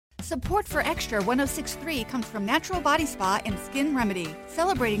Support for Extra 106.3 comes from Natural Body Spa and Skin Remedy,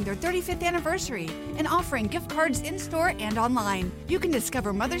 celebrating their 35th anniversary and offering gift cards in-store and online. You can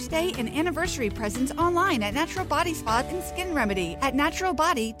discover Mother's Day and anniversary presents online at Natural Body Spa and Skin Remedy at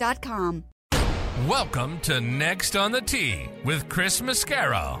naturalbody.com. Welcome to Next on the Tee with Chris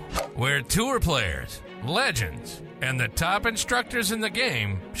Mascaro, where tour players, legends, and the top instructors in the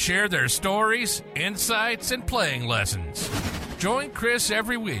game share their stories, insights, and playing lessons. Join Chris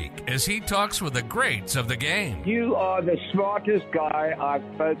every week as he talks with the greats of the game. You are the smartest guy I've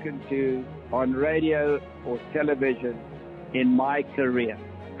spoken to on radio or television in my career.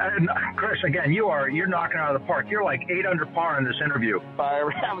 And Chris, again, you're knocking out of the park. You're like 8 under par in this interview. By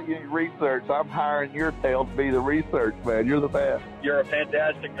any research, I'm hiring your tail to be the research man. You're the best. You're a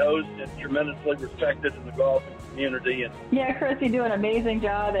fantastic host and tremendously respected in the golf community. Yeah, Chris, you do an amazing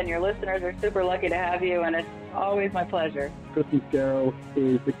job, and your listeners are super lucky to have you, and it's always my pleasure. Chris Mascaro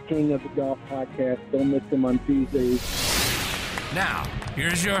is the king of the golf podcast. Don't miss him on Tuesdays. Now,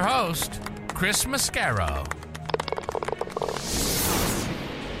 here's your host, Chris Mascaro.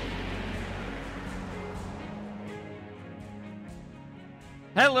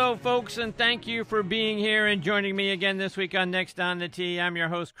 Hello, folks, and thank you for being here and joining me again this week on Next on the Tee. I'm your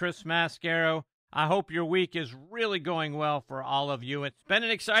host, Chris Mascaro. I hope your week is really going well for all of you. It's been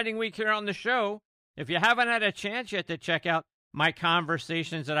an exciting week here on the show. If you haven't had a chance yet to check out my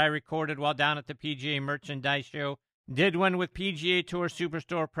conversations that I recorded while down at the PGA Merchandise Show, did one with PGA Tour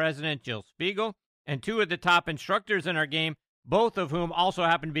Superstore President Jill Spiegel and two of the top instructors in our game, both of whom also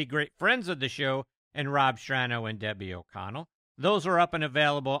happen to be great friends of the show, and Rob Strano and Debbie O'Connell. Those are up and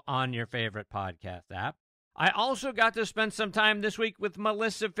available on your favorite podcast app. I also got to spend some time this week with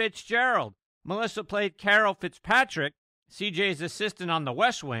Melissa Fitzgerald. Melissa played Carol Fitzpatrick, CJ's assistant on The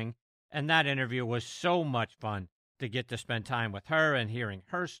West Wing, and that interview was so much fun to get to spend time with her and hearing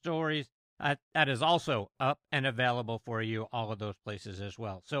her stories. That is also up and available for you, all of those places as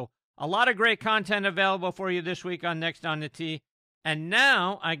well. So a lot of great content available for you this week on Next on the Tee. And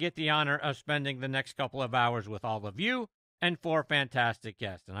now I get the honor of spending the next couple of hours with all of you and 4 fantastic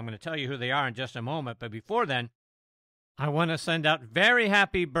guests. And I'm going to tell you who they are in just a moment. But before then, I want to send out very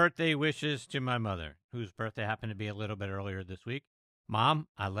happy birthday wishes to my mother, whose birthday happened to be a little bit earlier this week. Mom,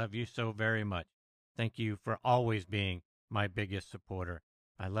 I love you so very much. Thank you for always being my biggest supporter.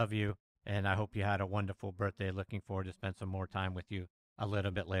 I love you, and I hope you had a wonderful birthday. Looking forward to spend some more time with you a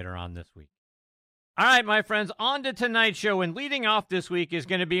little bit later on this week. All right, my friends, on to tonight's show. And leading off this week is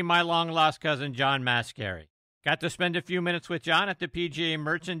going to be my long-lost cousin, John Mascari. Got to spend a few minutes with John at the PGA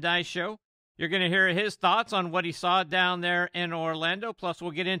Merchandise Show. You're going to hear his thoughts on what he saw down there in Orlando. Plus,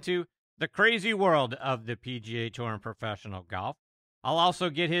 we'll get into the crazy world of the PGA Tour and professional golf. I'll also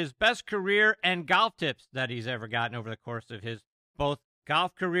get his best career and golf tips that he's ever gotten over the course of his both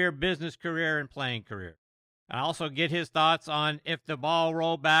golf career, business career, and playing career. I'll also get his thoughts on if the ball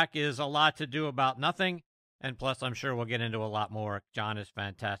rollback is a lot to do about nothing. And plus, I'm sure we'll get into a lot more. John is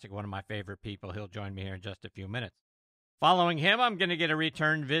fantastic, one of my favorite people. He'll join me here in just a few minutes. Following him, I'm going to get a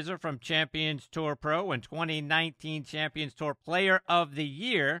return visit from Champions Tour Pro and 2019 Champions Tour Player of the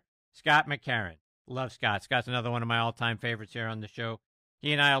Year, Scott McCarron. Love Scott. Scott's another one of my all-time favorites here on the show.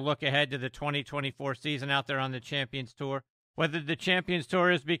 He and I will look ahead to the 2024 season out there on the Champions Tour, whether the Champions Tour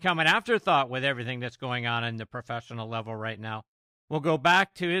has become an afterthought with everything that's going on in the professional level right now. We'll go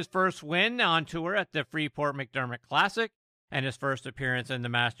back to his first win on tour at the Freeport McDermott Classic and his first appearance in the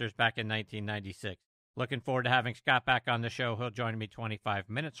Masters back in 1996. Looking forward to having Scott back on the show. He'll join me 25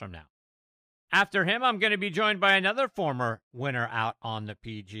 minutes from now. After him, I'm going to be joined by another former winner out on the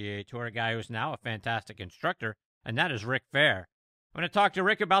PGA Tour, a guy who's now a fantastic instructor, and that is Rick Fair. I'm going to talk to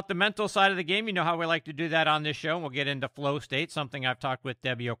Rick about the mental side of the game. You know how we like to do that on this show. We'll get into flow state, something I've talked with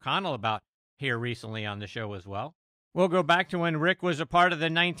Debbie O'Connell about here recently on the show as well. We'll go back to when Rick was a part of the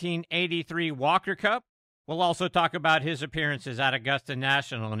 1983 Walker Cup. We'll also talk about his appearances at Augusta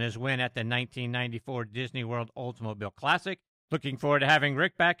National and his win at the 1994 Disney World Oldsmobile Classic. Looking forward to having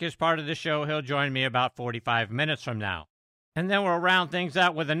Rick back as part of the show. He'll join me about 45 minutes from now. And then we'll round things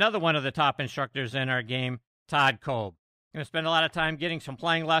out with another one of the top instructors in our game, Todd Kolb. Going to spend a lot of time getting some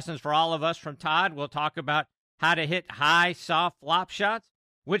playing lessons for all of us from Todd. We'll talk about how to hit high, soft flop shots,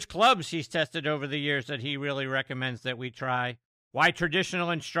 which clubs he's tested over the years that he really recommends that we try, why traditional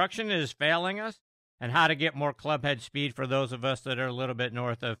instruction is failing us, and how to get more club head speed for those of us that are a little bit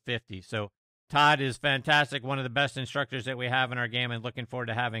north of 50. So Todd is fantastic, one of the best instructors that we have in our game, and looking forward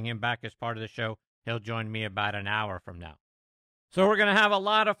to having him back as part of the show. He'll join me about an hour from now. So we're going to have a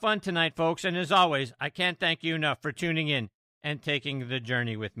lot of fun tonight, folks, and as always, I can't thank you enough for tuning in and taking the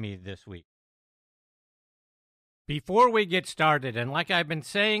journey with me this week. Before we get started, and like I've been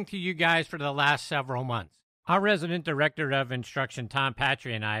saying to you guys for the last several months, our resident director of instruction, Tom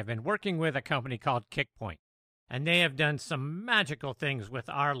Patry, and I have been working with a company called Kickpoint, and they have done some magical things with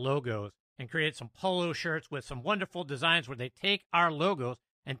our logos and created some polo shirts with some wonderful designs where they take our logos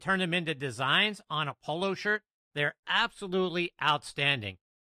and turn them into designs on a polo shirt. They're absolutely outstanding.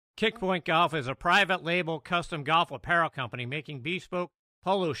 Kickpoint Golf is a private label custom golf apparel company making bespoke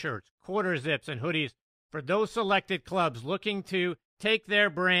polo shirts, quarter zips, and hoodies for those selected clubs looking to take their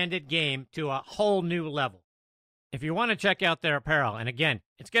branded game to a whole new level. If you want to check out their apparel, and again,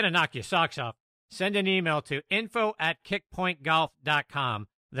 it's going to knock your socks off, send an email to info@kickpointgolf.com.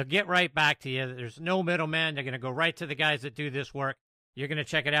 They'll get right back to you. There's no middleman. They're going to go right to the guys that do this work. You're going to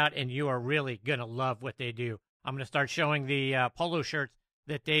check it out, and you are really going to love what they do. I'm going to start showing the polo shirts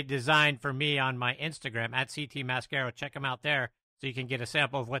that they designed for me on my Instagram, @CTMascaro. Check them out there so you can get a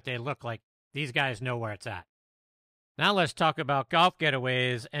sample of what they look like. These guys know where it's at. Now let's talk about golf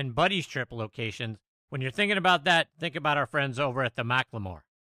getaways and buddies trip locations. When you're thinking about that, think about our friends over at the Macklemore,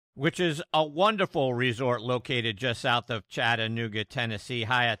 which is a wonderful resort located just south of Chattanooga, Tennessee,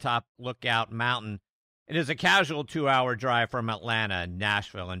 high atop Lookout Mountain. It is a casual 2-hour drive from Atlanta,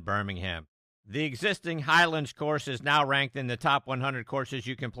 Nashville, and Birmingham. The existing Highlands course is now ranked in the top 100 courses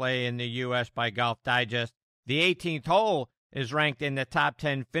you can play in the U.S. by Golf Digest. The 18th hole is ranked in the top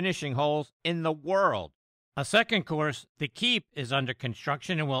 10 finishing holes in the world. A second course, The Keep, is under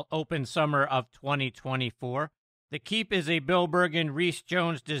construction and will open summer of 2024. The Keep is a Bill Bergen, Reese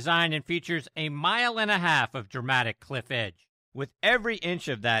Jones design and features a 1.5 miles of dramatic cliff edge, with every inch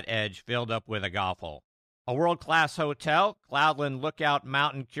of that edge filled up with a golf hole. A world-class hotel, Cloudland Lookout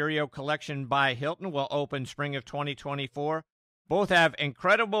Mountain Curio Collection by Hilton, will open spring of 2024. Both have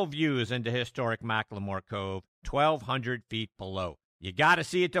incredible views into historic Macklemore Cove, 1,200 feet below. You got to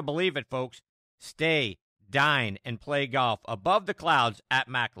see it to believe it, folks. Stay, dine, and play golf above the clouds at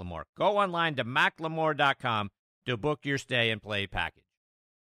Macklemore. Go online to macklemore.com to book your stay and play package.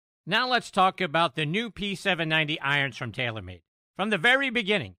 Now let's talk about the new P790 irons from TaylorMade. From the very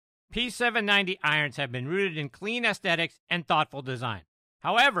beginning, P790 irons have been rooted in clean aesthetics and thoughtful design.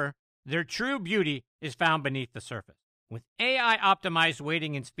 However, their true beauty is found beneath the surface. With AI-optimized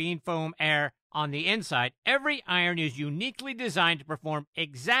weighting and speed foam air on the inside, every iron is uniquely designed to perform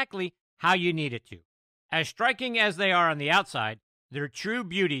exactly how you need it to. As striking as they are on the outside, their true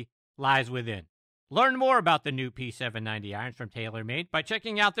beauty lies within. Learn more about the new P790 irons from TaylorMade by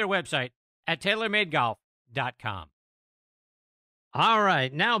checking out their website at TaylorMadeGolf.com. All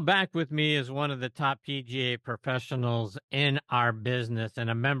right, now back with me is one of the top PGA professionals in our business and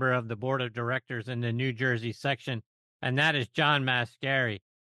a member of the board of directors in the New Jersey section, and that is John Mascari.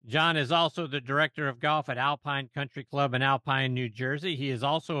 John is also the director of golf at Alpine Country Club in Alpine, New Jersey. He is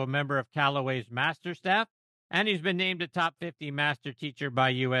also a member of Callaway's master staff, and he's been named a top 50 master teacher by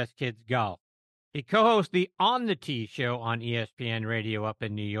U.S. Kids Golf. He co-hosts the On the Tee show on ESPN Radio up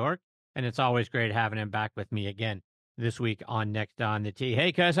in New York, and it's always great having him back with me again this week on Next on the Tee.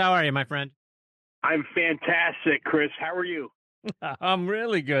 Hey, Cuz, how are you, my friend? I'm fantastic, Chris. How are you? I'm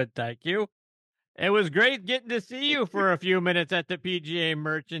really good, thank you. It was great getting to see you for a few minutes at the PGA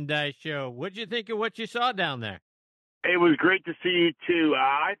Merchandise Show. What'd you think of what you saw down there? It was great to see you, too.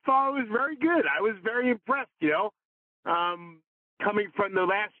 I thought it was very good. I was very impressed, Coming from the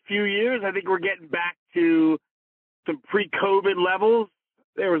last few years, I think we're getting back to some pre-COVID levels.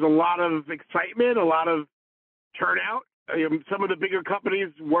 There was a lot of excitement, a lot of turnout. Some of the bigger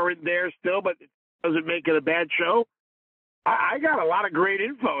companies weren't there still, but it doesn't make it a bad show. I got a lot of great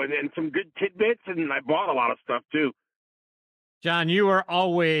info and some good tidbits, and I bought a lot of stuff, too. John, you are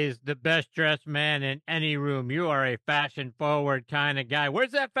always the best-dressed man in any room. You are a fashion-forward kind of guy.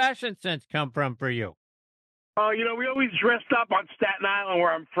 Where's that fashion sense come from for you? Oh, we always dressed up on Staten Island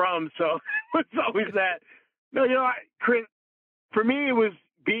where I'm from, so it's always that. No, Chris, for me, it was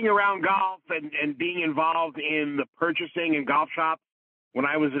being around golf and being involved in the purchasing and golf shops when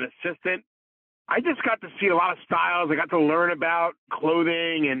I was an assistant. I just got to see a lot of styles. I got to learn about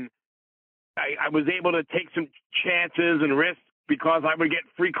clothing, and I was able to take some chances and risks because I would get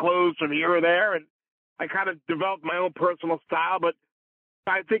free clothes from here or there, and I kind of developed my own personal style. But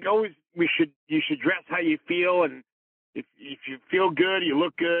I think always you should dress how you feel, and if you feel good, you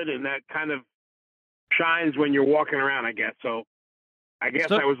look good, and that kind of shines when you're walking around, I guess. So I guess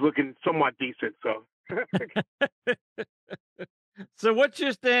I was looking somewhat decent. So, so what's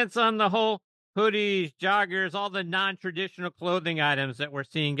your stance on the whole hoodies, joggers, all the non-traditional clothing items that we're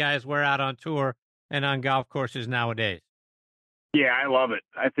seeing guys wear out on tour and on golf courses nowadays? Yeah, I love it.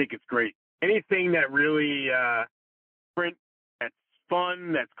 I think it's great. Anything that really that's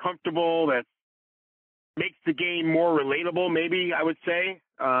fun, that's comfortable, that's makes the game more relatable, maybe I would say,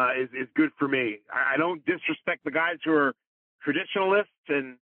 is good for me. I don't disrespect the guys who are traditionalists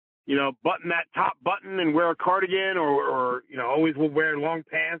and, button that top button and wear a cardigan or always will wear long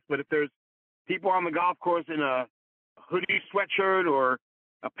pants. But if there's people on the golf course in a hoodie sweatshirt or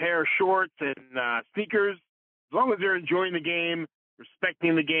a pair of shorts and sneakers, as long as they're enjoying the game,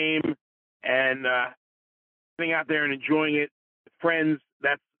 respecting the game, and getting out there and enjoying it with friends,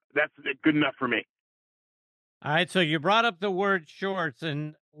 that's good enough for me. All right, so you brought up the word shorts,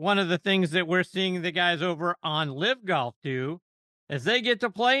 and one of the things that we're seeing the guys over on Live Golf do is they get to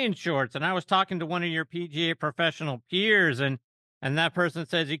play in shorts. And I was talking to one of your PGA professional peers, and that person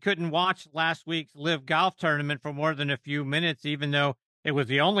says he couldn't watch last week's Live Golf tournament for more than a few minutes, even though it was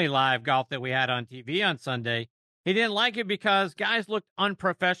the only live golf that we had on TV on Sunday. He didn't like it because guys looked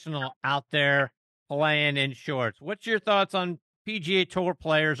unprofessional out there playing in shorts. What's your thoughts on PGA Tour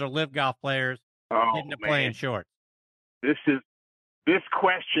players or Live Golf players getting to play in shorts? This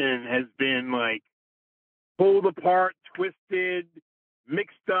question has been like pulled apart, twisted,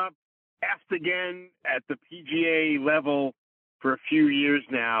 mixed up, asked again at the PGA level for a few years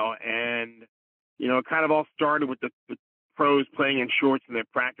now. And, it kind of all started with the pros playing in shorts in their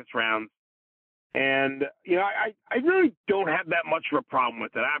practice rounds. And, I really don't have that much of a problem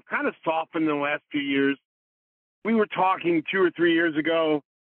with it. I've kind of softened in the last few years. We were talking 2 or 3 years ago,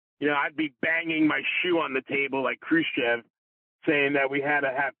 I'd be banging my shoe on the table like Khrushchev, saying that we had to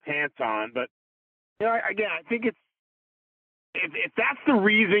have pants on. But, again, I think if that's the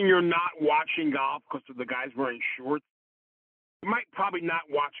reason you're not watching golf because of the guys wearing shorts, you might probably not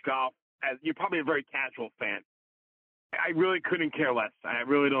watch golf as you're probably a very casual fan. I really couldn't care less. I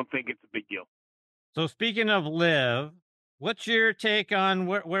really don't think it's a big deal. So speaking of Live, what's your take on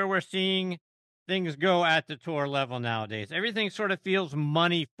where we're seeing things go at the tour level nowadays? Everything sort of feels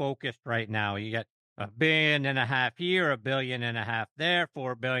money focused right now. You got $1.5 billion here, $1.5 billion there,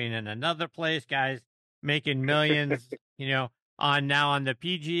 $4 billion in another place. Guys making millions, on the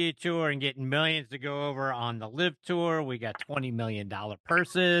PGA Tour and getting millions to go over on the Live Tour. We got $20 million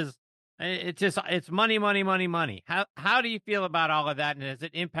purses. It's money, money, money, money. How do you feel about all of that, and has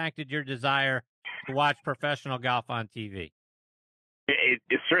it impacted your desire to watch professional golf on TV?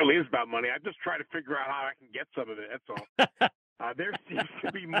 It certainly is about money. I just try to figure out how I can get some of it. That's all. There seems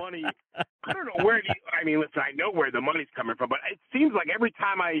to be money. I don't know where. Listen, I know where the money's coming from, but it seems like every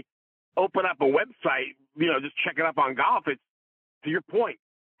time I open up a website, just check it up on golf, it's, to your point,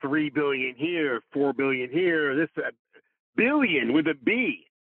 $3 billion here, $4 billion here, this billion with a B.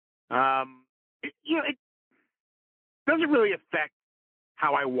 It doesn't really affect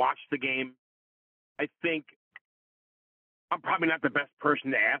how I watch the game. I think I'm probably not the best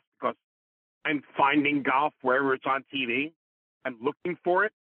person to ask because I'm finding golf wherever it's on TV. I'm looking for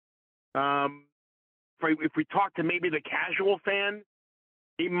it. If we talk to maybe the casual fan,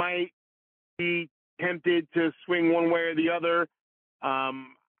 he might be tempted to swing one way or the other.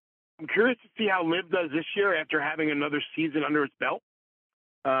 I'm curious to see how Liv does this year after having another season under its belt.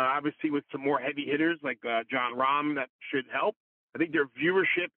 Obviously, with some more heavy hitters like Jon Rahm, that should help. I think their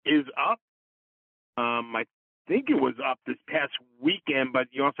viewership is up. I think it was up this past weekend, but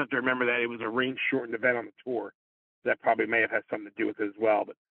you also have to remember that it was a rain-shortened event on the tour. That probably may have had something to do with it as well.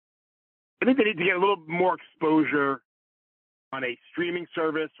 But I think they need to get a little more exposure on a streaming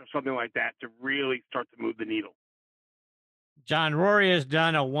service or something like that to really start to move the needle. John, Rory has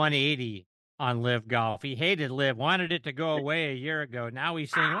done a 180 on Live Golf. He hated Live, wanted it to go away a year ago. Now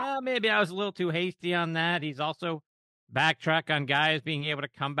he's saying, well, maybe I was a little too hasty on that. He's also backtrack on guys being able to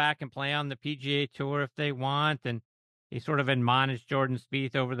come back and play on the PGA Tour if they want. And he sort of admonished Jordan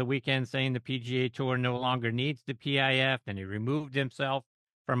Spieth over the weekend, saying the PGA Tour no longer needs the PIF. And he removed himself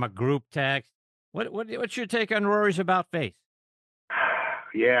from a group text. What's your take on Rory's about face?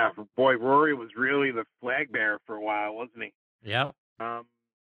 Yeah, boy, Rory was really the flag bearer for a while, wasn't he? Yeah. I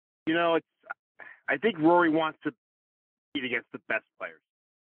think Rory wants to compete against the best players.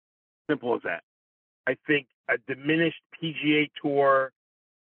 Simple as that. I think a diminished PGA Tour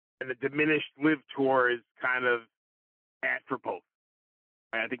and a diminished Live Tour is kind of bad for both.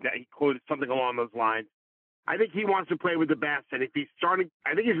 I think that he quoted something along those lines. I think he wants to play with the best, and if he's starting,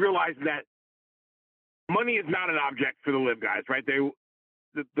 I think he's realizing that money is not an object for the Live guys, right?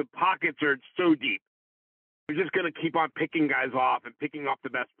 The pockets are so deep. We're just going to keep on picking guys off and picking off the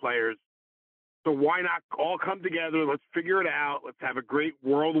best players. So why not all come together? Let's figure it out. Let's have a great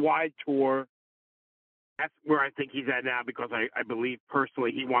worldwide tour. That's where I think he's at now because I believe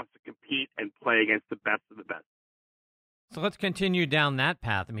personally he wants to compete and play against the best of the best. So let's continue down that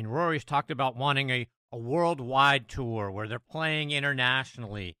path. I mean, Rory's talked about wanting a worldwide tour where they're playing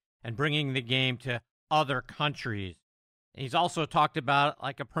internationally and bringing the game to other countries. He's also talked about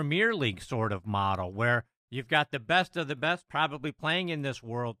like a Premier League sort of model where you've got the best of the best probably playing in this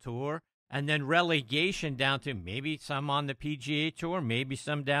World Tour, and then relegation down to maybe some on the PGA Tour, maybe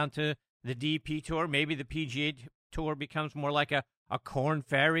some down to the DP Tour. Maybe the PGA Tour becomes more like a Korn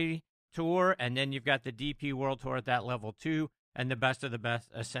Ferry Tour, and then you've got the DP World Tour at that level too, and the best of the best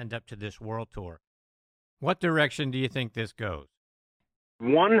ascend up to this World Tour. What direction do you think this goes?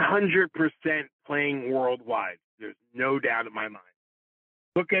 100% playing worldwide. There's no doubt in my mind.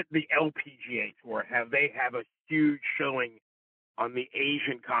 Look at the LPGA Tour. They have a huge showing on the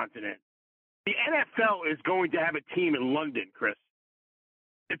Asian continent. The NFL is going to have a team in London, Chris.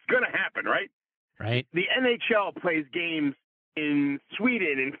 It's going to happen, right? Right. The NHL plays games in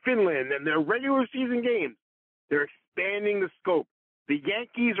Sweden and Finland, and they're regular season games. They're expanding the scope. The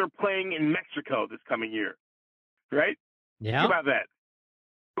Yankees are playing in Mexico this coming year, right? Yeah. Think about that.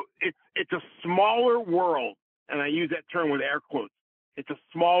 It's a smaller world, and I use that term with air quotes. It's a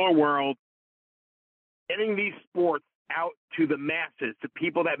smaller world. Getting these sports out to the masses, to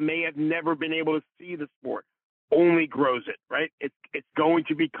people that may have never been able to see the sport, only grows it, right? It's going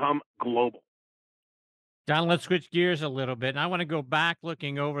to become global. Don, let's switch gears a little bit, and I want to go back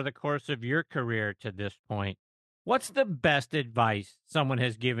looking over the course of your career to this point. What's the best advice someone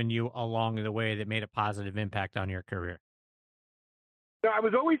has given you along the way that made a positive impact on your career? I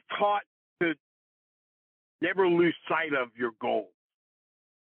was always taught to never lose sight of your goals.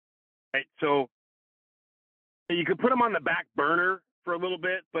 Right? So you could put them on the back burner for a little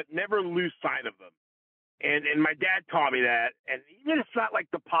bit, but never lose sight of them. And my dad taught me that. And even it's not like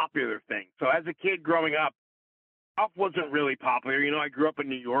the popular thing. So as a kid growing up, golf wasn't really popular. You know, I grew up in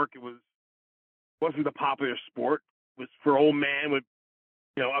New York. It wasn't the popular sport. It was for old man with,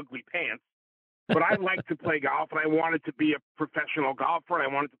 ugly pants. But I liked to play golf, and I wanted to be a professional golfer, and I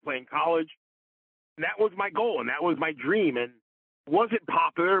wanted to play in college. And that was my goal, and that was my dream. And it wasn't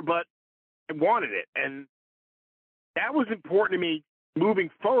popular, but I wanted it. And that was important to me moving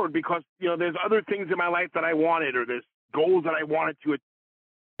forward because, there's other things in my life that I wanted, or there's goals that I wanted to,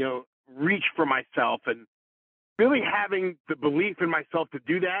 reach for myself. And really having the belief in myself to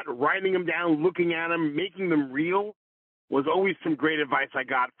do that, writing them down, looking at them, making them real, was always some great advice I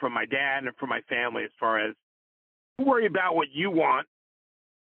got from my dad and from my family as far as don't worry about what you want,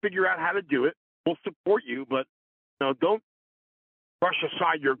 figure out how to do it. We'll support you, but don't brush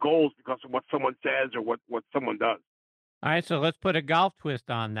aside your goals because of what someone says or what someone does. All right, so let's put a golf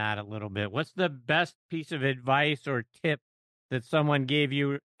twist on that a little bit. What's the best piece of advice or tip that someone gave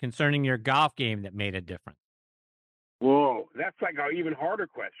you concerning your golf game that made a difference? Whoa, that's like an even harder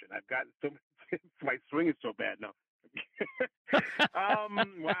question. I've gotten so my swing is so bad now.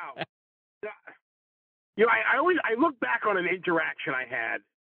 Wow. I look back on an interaction I had.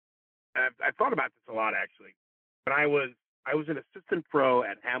 And I thought about this a lot actually. When I was an assistant pro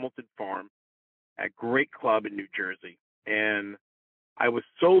at Hamilton Farm, at Great Club in New Jersey, and I was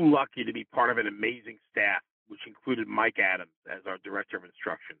so lucky to be part of an amazing staff, which included Mike Adams as our director of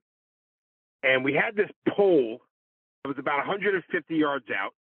instruction. And we had this pole that was about 150 yards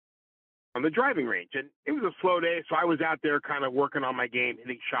out on the driving range. And it was a slow day, so I was out there kind of working on my game,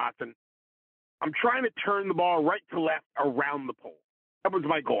 hitting shots, and I'm trying to turn the ball right to left around the pole. That was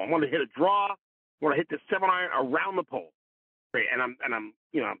my goal. I want to hit a draw. I want to hit the 7-iron around the pole. Great. And I'm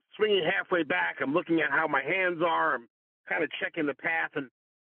swinging halfway back. I'm looking at how my hands are. I'm kind of checking the path, and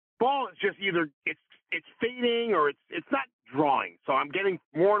ball is just either it's fading or it's not drawing. So I'm getting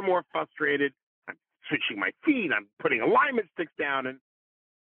more and more frustrated. I'm switching my feet. I'm putting alignment sticks down, and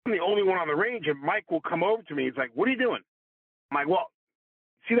I'm the only one on the range, and Mike will come over to me. He's like, "What are you doing?" I'm like, "Well,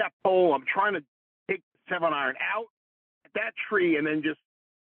 see that pole? I'm trying to take the 7-iron out at that tree and then just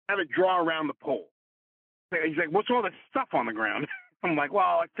have it draw around the pole." He's like, "What's all this stuff on the ground?" I'm like,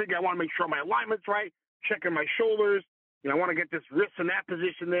 "Well, I figure I want to make sure my alignment's right, checking my shoulders. I want to get this wrist in that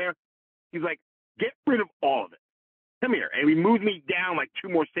position there." He's like, "Get rid of all of it. Come here." And he moved me down like 2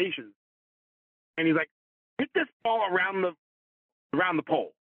 more stations. And he's like, "Hit this ball around the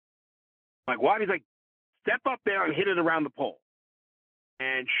pole." I'm like, "What?" He's like, "Step up there and hit it around the pole."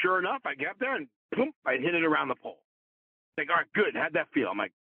 And sure enough, I get up there and boom, I hit it around the pole. He's like, "All right, good. How'd that feel?" I'm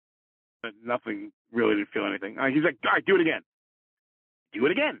like, "Nothing, really didn't feel anything." He's like, "All right, do it again." Do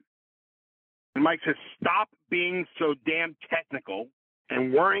it again. And Mike says, "Stop being so damn technical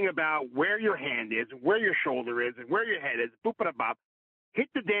and worrying about where your hand is and where your shoulder is and where your head is. Boop-a-da-bop. Hit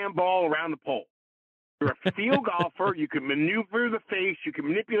the damn ball around the pole. You're a field golfer. You can maneuver the face. You can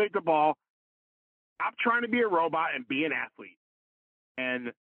manipulate the ball. Stop trying to be a robot and be an athlete."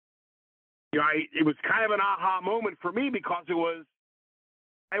 And it was kind of an aha moment for me because it was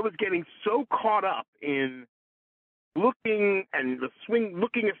I was getting so caught up in looking and the swing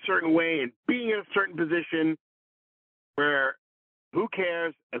looking a certain way and being in a certain position where who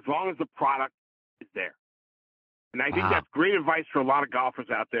cares as long as the product is there. And I think that's great advice for a lot of golfers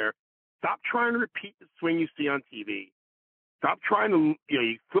out there. Stop trying to repeat the swing you see on TV. Stop trying to,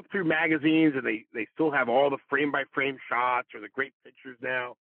 you flip through magazines and they still have all the frame-by-frame shots or the great pictures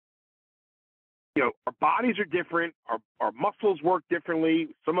now. Our bodies are different. Our muscles work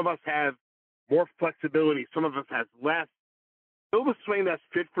differently. Some of us have more flexibility. Some of us have less. Build a swing that's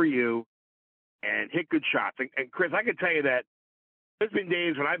fit for you and hit good shots. And Chris, I can tell you that there's been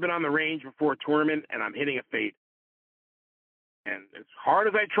days when I've been on the range before a tournament and I'm hitting a fade. And as hard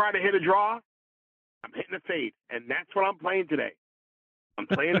as I try to hit a draw, I'm hitting a fade. And that's what I'm playing today. I'm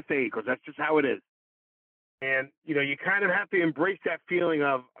playing a fade because that's just how it is. And, you kind of have to embrace that feeling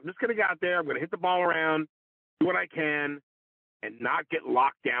of, I'm just going to go out there, I'm going to hit the ball around, do what I can, and not get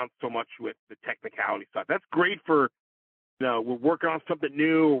locked down so much with the technicality stuff. That's great for, we're working on something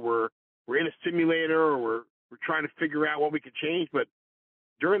new, or we're in a simulator, or we're trying to figure out what we could change. But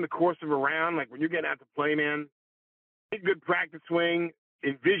during the course of a round, like when you're getting out to play, man, take a good practice swing,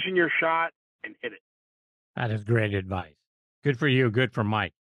 envision your shot, and hit it. That is great advice. Good for you. Good for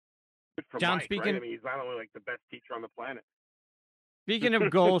Mike. Good for John, Mike, speaking, right? I mean, he's not only like the best teacher on the planet. Speaking of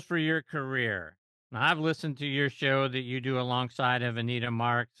goals for your career, now I've listened to your show that you do alongside of Anita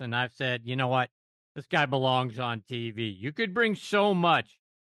Marks, and I've said, you know what? This guy belongs on TV. You could bring so much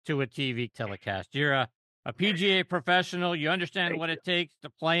to a TV telecast. You're a PGA professional. You understand what it takes to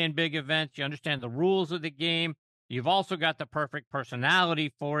play in big events. You understand the rules of the game. You've also got the perfect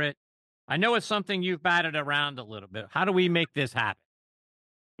personality for it. I know it's something you've batted around a little bit. How do we make this happen?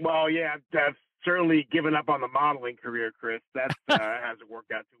 Well, yeah, I've certainly given up on the modeling career, Chris. That hasn't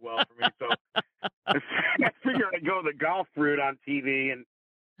worked out too well for me. So I figured I'd go the golf route on TV. And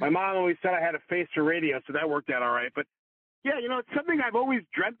my mom always said I had a face for radio, so that worked out all right. But, yeah, it's something I've always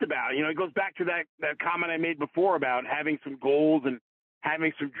dreamt about. It goes back to that comment I made before about having some goals and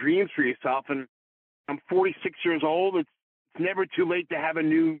having some dreams for yourself. And I'm 46 years old. It's never too late to have a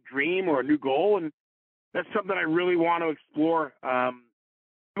new dream or a new goal. And that's something I really want to explore.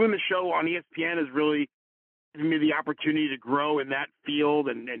 Doing the show on ESPN has really given me the opportunity to grow in that field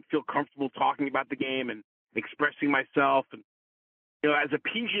and feel comfortable talking about the game and expressing myself. And, as a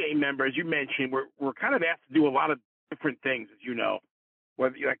PGA member, as you mentioned, we're kind of asked to do a lot of different things, as you know.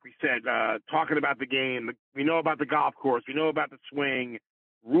 Whether, like we said, talking about the game, we know about the golf course, we know about the swing,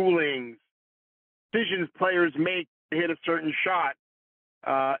 rulings, decisions players make to hit a certain shot.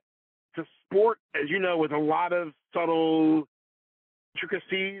 It's a sport, as you know, with a lot of subtle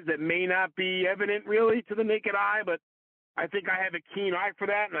intricacies that may not be evident really to the naked eye, but I think I have a keen eye for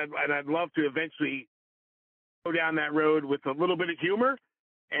that, and I'd love to eventually go down that road with a little bit of humor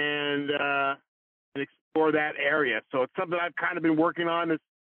and explore that area. So it's something I've kind of been working on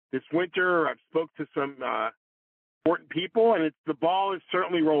this winter. I've spoke to some important people, and the ball is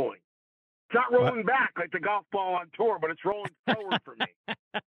certainly rolling. It's not rolling back like the golf ball on tour, but it's rolling forward for me.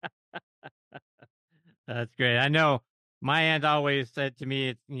 That's great. I know my aunt always said to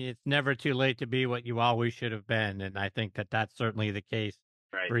me, it's never too late to be what you always should have been. And I think that's certainly the case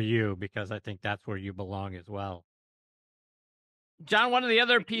for you, because I think that's where you belong as well. John, one of the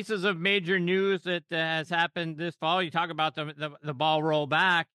other pieces of major news that has happened this fall, you talk about the ball roll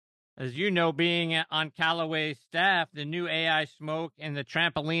back. As you know, being on Callaway's staff, the new AI smoke and the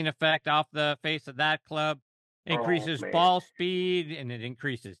trampoline effect off the face of that club increases ball speed and it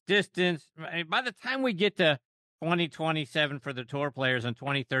increases distance. By the time we get to 2027 for the tour players and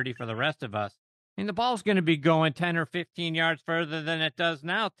 2030 for the rest of us, the ball's going to be going 10 or 15 yards further than it does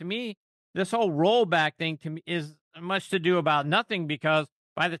now. To me, this whole rollback thing to me is much to do about nothing, because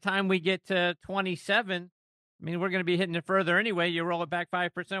by the time we get to 27, we're going to be hitting it further anyway. You roll it back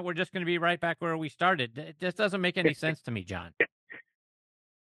 5%, we're just going to be right back where we started. It just doesn't make any sense to me, John.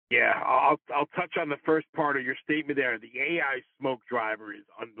 Yeah, I'll touch on the first part of your statement there. The AI smoke driver is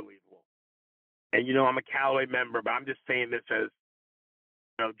unbelievable. And, I'm a Callaway member, but I'm just saying this as,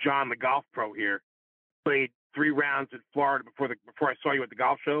 John, the golf pro here, played 3 rounds in Florida before I saw you at the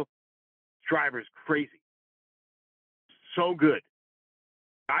golf show. This driver is crazy. So good.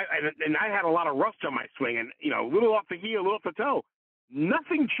 I had a lot of rust on my swing, and a little off the heel, a little off the toe.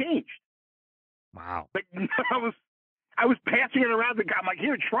 Nothing changed. Wow. Like I was passing it around the guy. I'm like,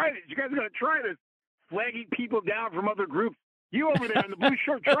 here, try this. You guys got to try this. Flagging people down from other groups. You over there in the blue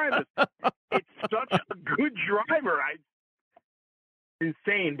shirt, try this. It's such a good driver.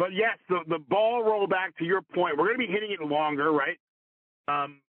 Insane. But yes, the ball roll back, to your point, we're going to be hitting it longer, right?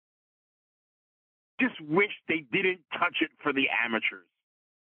 Just wish they didn't touch it for the amateurs.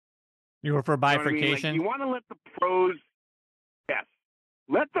 You were for bifurcation? You want to let the pros, yes,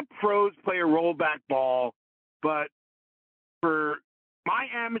 let the pros play a rollback ball, but for my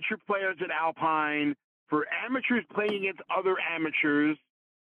amateur players at Alpine, for amateurs playing against other amateurs,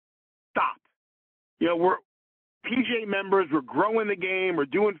 stop. We're PGA members, we're growing the game, we're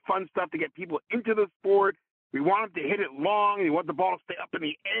doing fun stuff to get people into the sport. We want them to hit it long. We want the ball to stay up in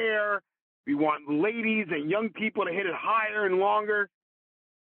the air. We want ladies and young people to hit it higher and longer.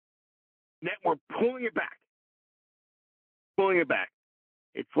 Then we're pulling it back. Pulling it back.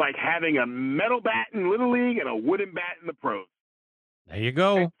 It's like having a metal bat in Little League and a wooden bat in the pros. There you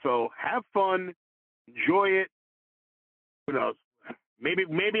go. So have fun. Enjoy it. Who knows?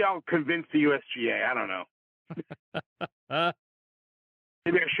 Maybe I'll convince the USGA. I don't know.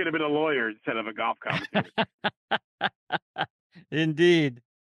 Maybe I should have been a lawyer instead of a golf commentator. Indeed.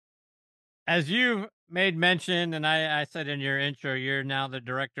 As you made mention, and I said in your intro, you're now the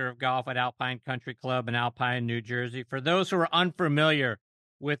director of golf at Alpine Country Club in Alpine, New Jersey. For those who are unfamiliar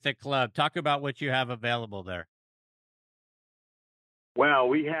with the club, talk about what you have available there. Well,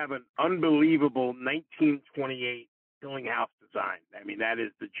 we have an unbelievable 1928 Tillinghast design. I mean, that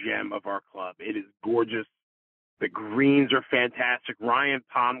is the gem of our club. It is gorgeous. The greens are fantastic. Ryan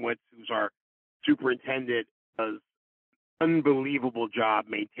Tomwitz, who's our superintendent, does an unbelievable job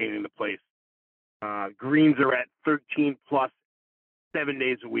maintaining the place. Greens are at 13 plus 7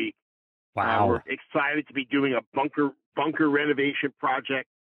 days a week. Wow. We're excited to be doing a bunker renovation project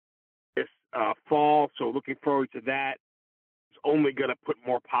this fall, so looking forward to that. It's only going to put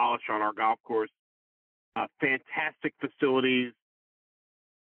more polish on our golf course. Fantastic facilities.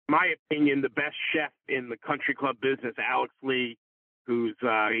 In my opinion, the best chef in the country club business, Alex Lee,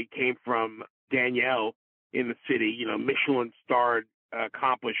 he came from Danielle in the city, Michelin-starred,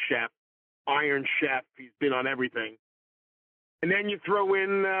 accomplished chef, Iron Chef. He's been on everything. And then you throw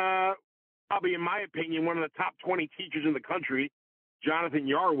in, probably in my opinion, one of the top 20 teachers in the country, Jonathan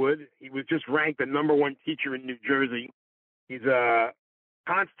Yarwood. He was just ranked the #1 teacher in New Jersey. He's a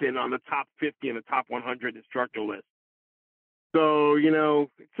constant on the top 50 and the top 100 instructor list. So,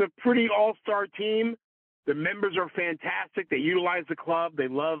 it's a pretty all-star team. The members are fantastic. They utilize the club. They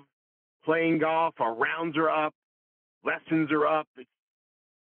love playing golf. Our rounds are up. Lessons are up.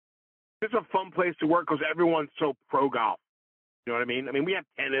 It's a fun place to work because everyone's so pro golf. You know what I mean? I mean, we have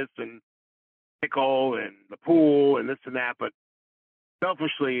tennis and pickle and the pool and this and that, but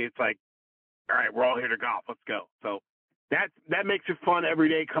selfishly, it's like, all right, we're all here to golf. Let's go. So that makes it fun every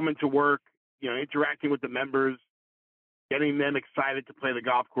day coming to work, interacting with the members, getting them excited to play the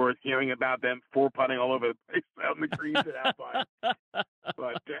golf course, hearing about them four-putting all over the place out in the greens at Alpine.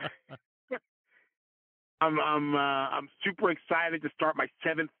 But I'm super excited to start my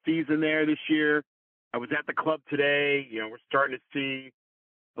 7th season there this year. I was at the club today. We're starting to see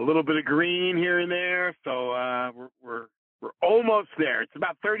a little bit of green here and there, so we're almost there. It's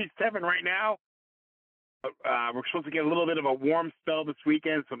about 37 right now. We're supposed to get a little bit of a warm spell this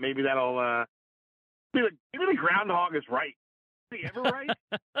weekend, so maybe that'll maybe the groundhog is right. Is he ever right?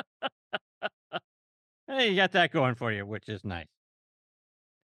 Hey, you got that going for you, which is nice.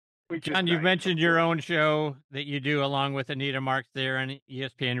 John, you've nice, mentioned your own show that you do along with Anita Marks there on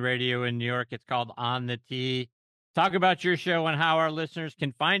ESPN Radio in New York. It's called On the Tee. Talk about your show and how our listeners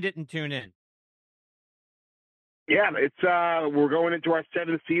can find it and tune in. Yeah, it's we're going into our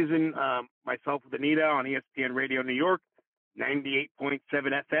 7th season. Myself with Anita on ESPN Radio New York, 98.7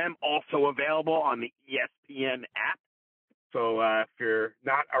 FM, also available on the ESPN app. So if you're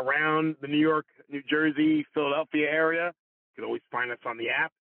not around the New York, New Jersey, Philadelphia area, you can always find us on the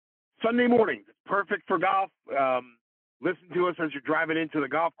app. Sunday mornings, it's perfect for golf. Listen to us as you're driving into the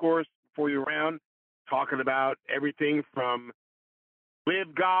golf course before you're around, talking about everything from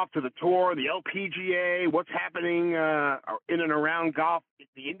live golf to the tour, the LPGA, what's happening in and around golf,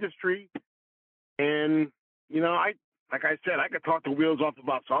 the industry. And, like I said, I could talk the wheels off the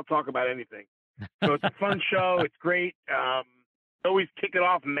bus, so I'll talk about anything. So it's a fun show. It's great. Always kick it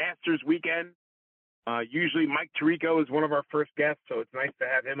off Masters weekend. Usually Mike Tirico is one of our first guests, so it's nice to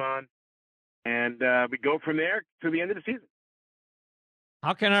have him on. And we go from there to the end of the season.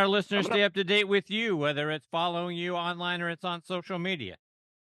 How can our listeners stay up to date with you, whether it's following you online or it's on social media?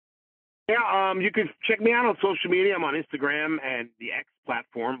 Yeah, you can check me out on social media. I'm on Instagram and the X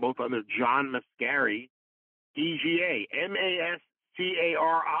platform, both under John Mascari, PGA, Mascari,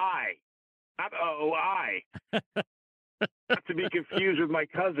 not OI. Not to be confused with my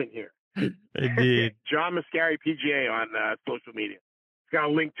cousin here. Indeed. John Mascari, PGA on social media. It's got a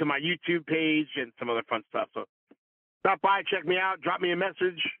link to my YouTube page and some other fun stuff. So stop by, check me out, drop me a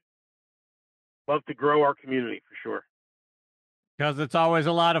message. Love to grow our community for sure. Because it's always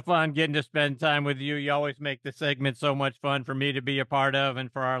a lot of fun getting to spend time with you. You always make the segment so much fun for me to be a part of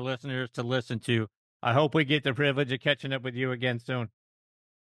and for our listeners to listen to. I hope we get the privilege of catching up with you again soon.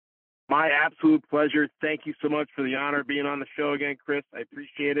 My absolute pleasure. Thank you so much for the honor of being on the show again, Chris. I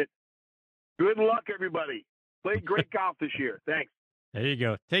appreciate it. Good luck, everybody. Play great golf this year. Thanks. There you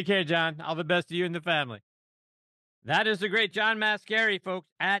go. Take care, John. All the best to you and the family. That is the great John Mascari, folks,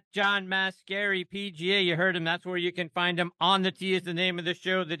 at John Mascari PGA. You heard him. That's where you can find him. On the Tee is the name of the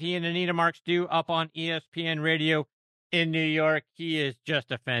show that he and Anita Marks do up on ESPN Radio in New York. He is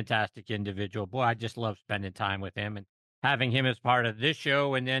just a fantastic individual. Boy, I just love spending time with him and having him as part of this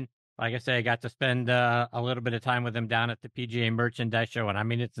show. And then, like I say, I got to spend a little bit of time with him down at the PGA Merchandise Show. And I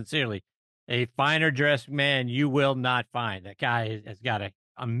mean it sincerely. A finer dressed man you will not find. That guy has got an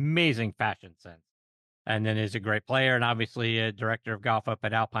amazing fashion sense. And then is a great player and obviously a director of golf up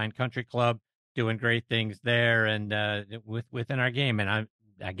at Alpine Country Club, doing great things there and within our game. And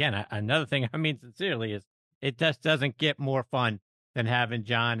another thing I mean sincerely is it just doesn't get more fun than having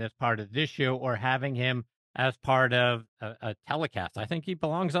John as part of this show or having him as part of a telecast. I think he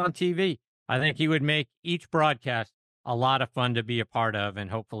belongs on TV. I think he would make each broadcast a lot of fun to be a part of, and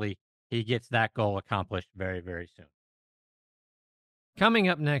hopefully he gets that goal accomplished very, very soon. Coming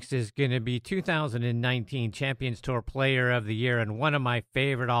up next is going to be 2019 Champions Tour Player of the Year and one of my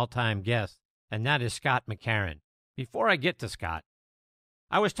favorite all-time guests, and that is Scott McCarron. Before I get to Scott,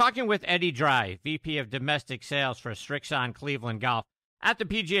 I was talking with Eddie Dry, VP of Domestic Sales for Srixon Cleveland Golf, at the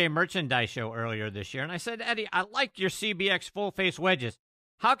PGA Merchandise Show earlier this year, and I said, Eddie, I like your CBX full-face wedges.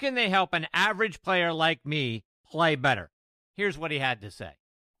 How can they help an average player like me play better? Here's what he had to say.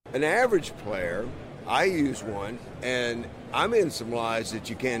 An average player, I use one, and I'm in some lies that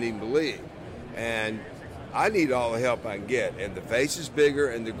you can't even believe. And I need all the help I can get. And the face is bigger,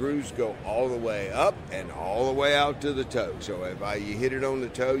 and the grooves go all the way up and all the way out to the toe. So if you hit it on the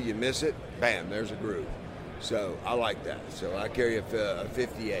toe, you miss it, bam, there's a groove. So I like that. So I carry a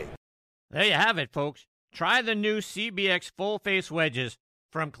 58. There you have it, folks. Try the new CBX full-face wedges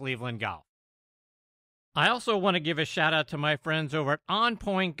from Cleveland Golf. I also want to give a shout-out to my friends over at On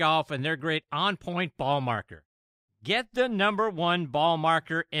Point Golf and their great On Point ball marker. Get the #1 ball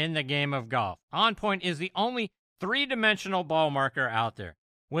marker in the game of golf. On Point is the only three-dimensional ball marker out there,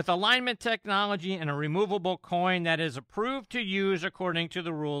 with alignment technology and a removable coin that is approved to use according to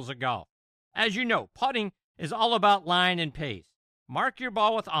the rules of golf. As you know, putting is all about line and pace. Mark your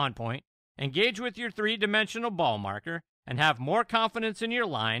ball with On Point, engage with your three-dimensional ball marker, and have more confidence in your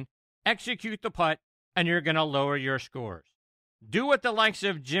line, execute the putt, and you're going to lower your scores. Do what the likes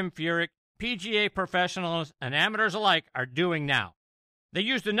of Jim Furyk, PGA professionals, and amateurs alike are doing now. They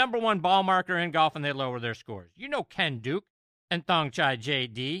use the #1 ball marker in golf and they lower their scores. You know Ken Duke and Thongchai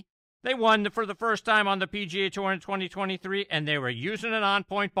JD. They won for the first time on the PGA Tour in 2023, and they were using an On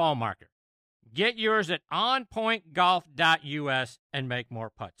Point ball marker. Get yours at onpointgolf.us and make more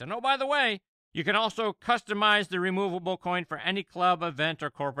putts. And oh, by the way, you can also customize the removable coin for any club, event,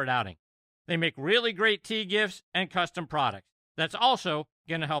 or corporate outing. They make really great tee gifts and custom products. That's also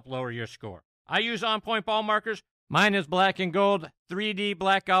going to help lower your score. I use On Point ball markers. Mine is black and gold, 3D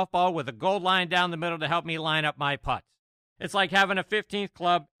black golf ball with a gold line down the middle to help me line up my putts. It's like having a 15th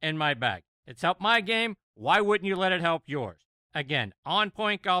club in my bag. It's helped my game. Why wouldn't you let it help yours? Again,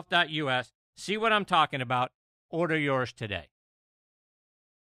 onpointgolf.us. See what I'm talking about. Order yours today.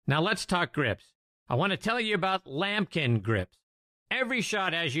 Now let's talk grips. I want to tell you about Lamkin grips. Every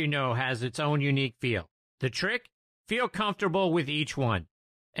shot, as you know, has its own unique feel. The trick? Feel comfortable with each one.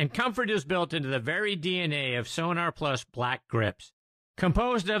 And comfort is built into the very DNA of Sonar Plus Black Grips.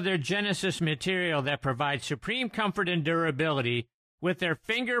 Composed of their Genesis material that provides supreme comfort and durability, with their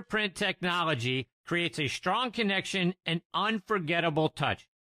fingerprint technology, creates a strong connection and unforgettable touch.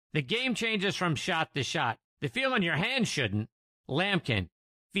 The game changes from shot to shot. The feel in your hand shouldn't. Lamkin,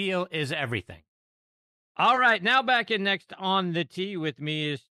 feel is everything. All right, now back in next on the tee with me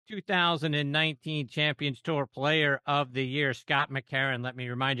is 2019 Champions Tour Player of the Year, Scott McCarron. Let me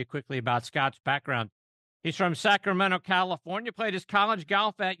remind you quickly about Scott's background. He's from Sacramento, California, played his college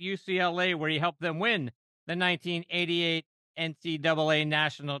golf at UCLA, where he helped them win the 1988 NCAA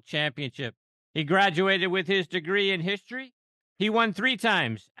National Championship. He graduated with his degree in history. He won 3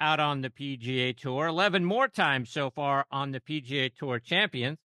 times out on the PGA Tour, 11 more times so far on the PGA Tour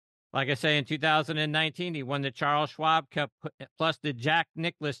Champions. Like I say, in 2019, he won the Charles Schwab Cup plus the Jack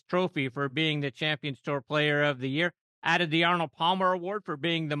Nicklaus Trophy for being the Champions Tour Player of the Year. Added the Arnold Palmer Award for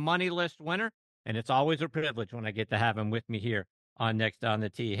being the money list winner. And it's always a privilege when I get to have him with me here on Next on the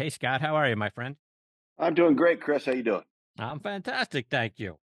Tee. Hey, Scott, how are you, my friend? I'm doing great, Chris. How you doing? I'm fantastic, thank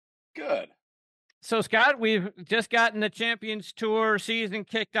you. Good. So, Scott, we've just gotten the Champions Tour season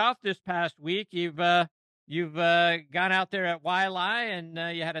kicked off this past week. You've gone out there at Waialae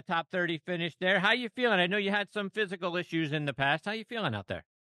and you had a top 30 finish there. How you feeling? I know you had some physical issues in the past. How you feeling out there?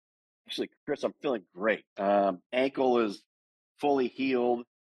 Actually, Chris, I'm feeling great. Ankle is fully healed.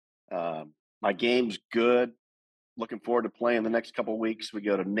 My game's good. Looking forward to playing the next couple of weeks. We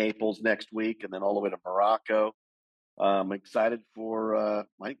go to Naples next week and then all the way to Morocco. I'm excited for I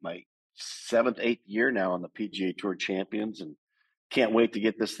think my 7th, 8th year now on the PGA Tour Champions, and can't wait to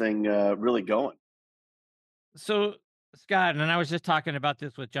get this thing really going. So, Scott, and I was just talking about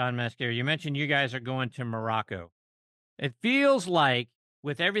this with John Mascaro. You mentioned you guys are going to Morocco. It feels like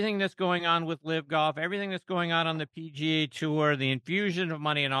with everything that's going on with Live Golf, everything that's going on the PGA Tour, the infusion of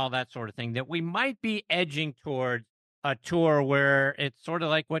money and all that sort of thing, that we might be edging towards a tour where it's sort of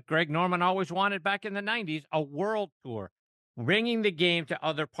like what Greg Norman always wanted back in the 90s, a world tour, bringing the game to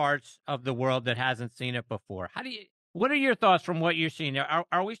other parts of the world that hasn't seen it before. What are your thoughts from what you're seeing?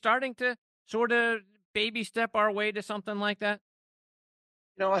 Are we starting to sort of baby step our way to something like that?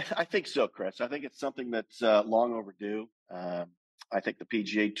 I think so, Chris. I think it's something that's long overdue. I think the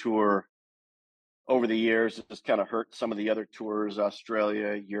PGA Tour over the years has kind of hurt some of the other tours,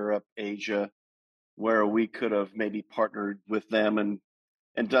 Australia, Europe, Asia, where we could have maybe partnered with them and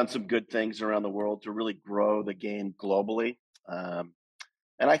done some good things around the world to really grow the game globally. And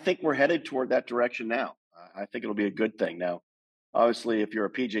I think we're headed toward that direction now. I think it'll be a good thing. Now, obviously, if you're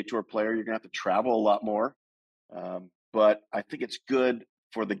a PGA Tour player, you're going to have to travel a lot more. But I think it's good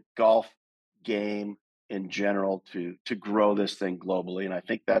for the golf game in general to grow this thing globally. And I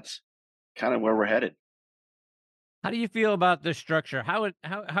think that's kind of where we're headed. How do you feel about the structure?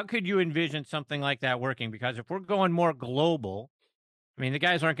 How could you envision something like that working? Because if we're going more global, I mean, the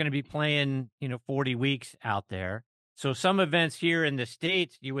guys aren't going to be playing, 40 weeks out there. So some events here in the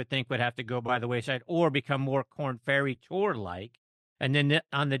States, you would think would have to go by the wayside or become more Korn Ferry Tour-like. And then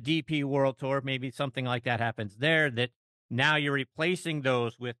on the DP World Tour, maybe something like that happens there, that now you're replacing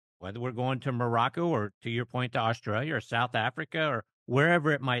those with whether we're going to Morocco or, to your point, to Australia or South Africa or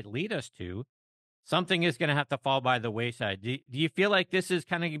wherever it might lead us to. Something is going to have to fall by the wayside. Do you feel like this is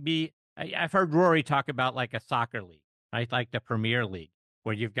kind of be? I've heard Rory talk about like a soccer league, right? Like the Premier League,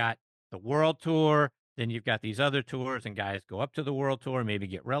 where you've got the World Tour, then you've got these other tours, and guys go up to the World Tour, maybe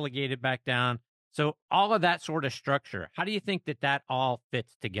get relegated back down. So all of that sort of structure, how do you think that all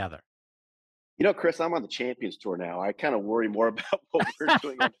fits together? Chris, I'm on the Champions Tour now. I kind of worry more about what we're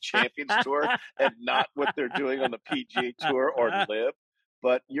doing on the Champions Tour and not what they're doing on the PGA Tour or Live.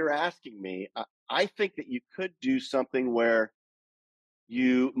 But you're asking me, I think that you could do something where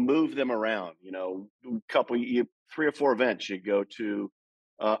you move them around, 3 or 4 events. You go to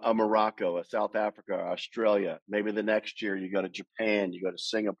a Morocco, a South Africa, Australia. Maybe the next year you go to Japan, you go to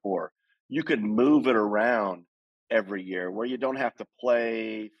Singapore. You could move it around every year where you don't have to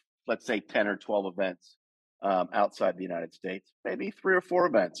play, let's say 10 or 12 events outside the United States, maybe 3 or 4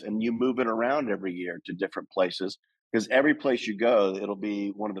 events, and you move it around every year to different places. Because every place you go, it'll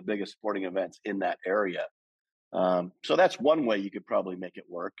be one of the biggest sporting events in that area. So that's one way you could probably make it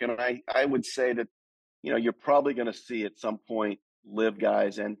work. And I would say that, you're probably going to see at some point Live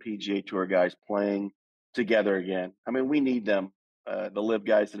guys and PGA Tour guys playing together again. I mean, we need them. The Live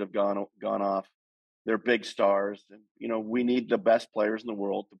guys that have gone off, they're big stars. And, we need the best players in the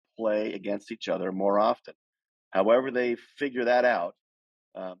world to play against each other more often. However they figure that out,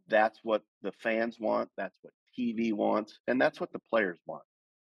 that's what the fans want. That's what TV wants, and that's what the players want.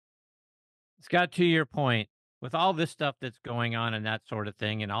 Scott, to your point, with all this stuff that's going on and that sort of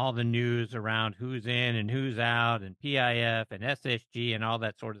thing, and all the news around who's in and who's out, and PIF and SSG and all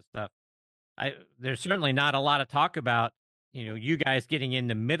that sort of stuff, there's certainly not a lot of talk about, you guys getting in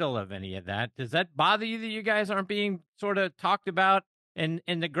the middle of any of that. Does that bother you that you guys aren't being sort of talked about in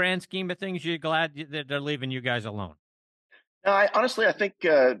the grand scheme of things? You're glad that they're leaving you guys alone? No, I think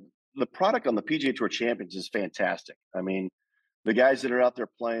the product on the PGA Tour Champions is fantastic. I mean, the guys that are out there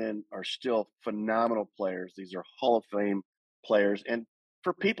playing are still phenomenal players. These are Hall of Fame players. And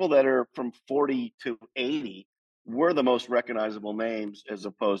for people that are from 40 to 80, we're the most recognizable names as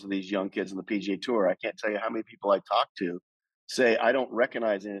opposed to these young kids in the PGA Tour. I can't tell you how many people I talk to say, I don't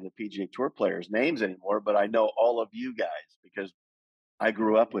recognize any of the PGA Tour players' names anymore, but I know all of you guys because I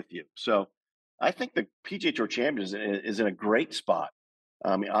grew up with you. So I think the PGA Tour Champions is in a great spot.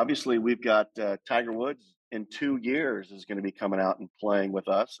 I mean, obviously, we've got Tiger Woods in 2 years is going to be coming out and playing with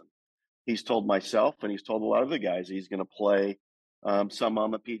us. And he's told myself and he's told a lot of the guys he's going to play some on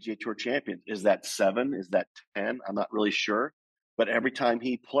the PGA Tour Champions. Is that 7? Is that 10? I'm not really sure. But every time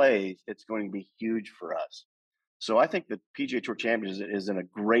he plays, it's going to be huge for us. So I think the PGA Tour Champions is in a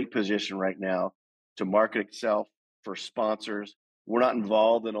great position right now to market itself for sponsors. We're not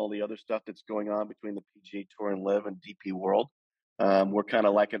involved in all the other stuff that's going on between the PGA Tour and LIV and DP World. We're kind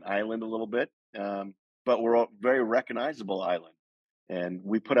of like an island a little bit, but we're a very recognizable island. And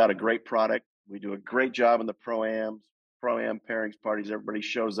we put out a great product. We do a great job in the Pro-Am pairings parties. Everybody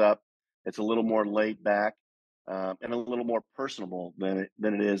shows up. It's a little more laid back and a little more personable than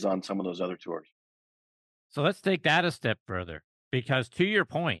it is on some of those other tours. So let's take that a step further, because to your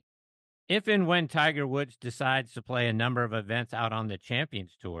point, if and when Tiger Woods decides to play a number of events out on the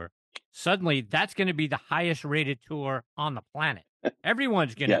Champions Tour, suddenly that's going to be the highest rated tour on the planet.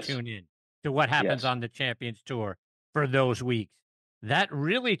 Everyone's going to tune in to what happens on the Champions Tour for those weeks. That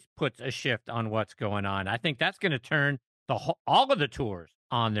really puts a shift on what's going on. I think that's going to turn all of the tours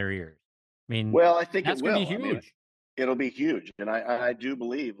on their ears. I mean, well, I think that's it will. Be huge. I mean, it'll be huge. And I do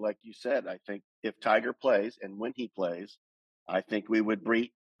believe, like you said, I think if Tiger plays and when he plays, I think we would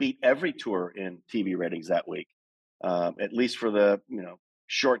beat every tour in TV ratings that week, at least for the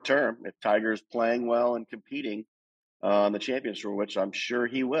short term. If Tiger's playing well and competing on the Champions Tour, which I'm sure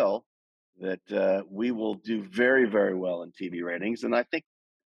he will, that we will do very, very well in TV ratings. And I think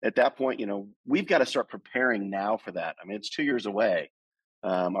at that point, we've got to start preparing now for that. I mean, it's 2 years away.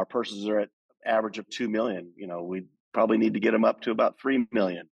 Our purses are at average of 2 million. We probably need to get them up to about 3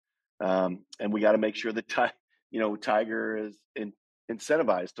 million. And we got to make sure that Tiger is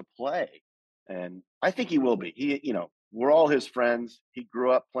incentivized to play. And I think he will be. We're all his friends. He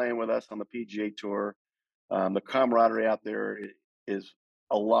grew up playing with us on the PGA Tour. The camaraderie out there is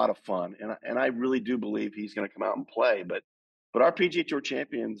a lot of fun. And I really do believe he's going to come out and play. But our PGA Tour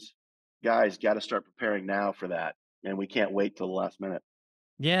champions guys got to start preparing now for that. And we can't wait till the last minute.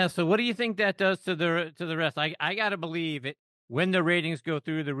 Yeah. So what do you think that does to the rest? I got to believe it when the ratings go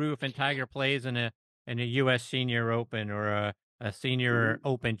through the roof and Tiger plays in a U.S. Senior Open or a Senior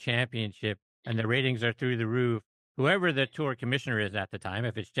Open Championship and the ratings are through the roof. Whoever the tour commissioner is at the time,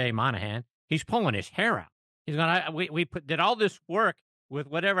 if it's Jay Monahan, he's pulling his hair out. He's going, we did all this work with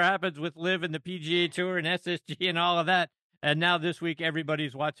whatever happens with LIV and the PGA Tour and SSG and all of that. And now this week,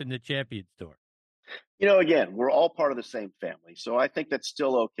 everybody's watching the Champions Tour. Again, we're all part of the same family. So I think that's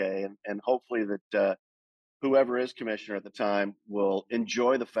still okay. And hopefully that whoever is commissioner at the time will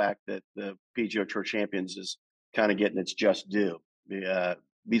enjoy the fact that the PGA Tour Champions is kind of getting its just due.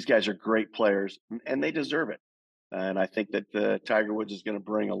 These guys are great players and they deserve it. And I think that Tiger Woods is going to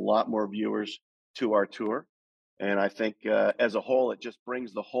bring a lot more viewers to our tour. And I think as a whole, it just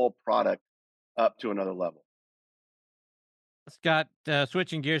brings the whole product up to another level. Scott,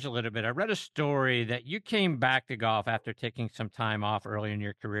 switching gears a little bit, I read a story that you came back to golf after taking some time off early in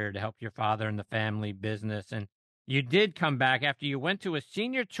your career to help your father in the family business. And you did come back after you went to a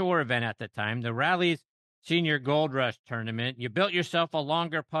senior tour event at the time, the Rally's Senior Gold Rush Tournament. You built yourself a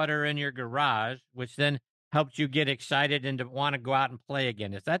longer putter in your garage, which then helped you get excited and to want to go out and play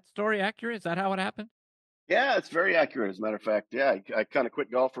again. Is that story accurate? Is that how it happened? Yeah, it's very accurate. As a matter of fact, yeah, I kind of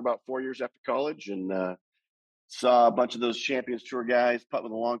quit golf for about 4 years after college and saw a bunch of those Champions Tour guys putt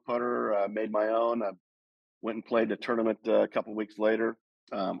with a long putter, made my own. I went and played the tournament a couple of weeks later,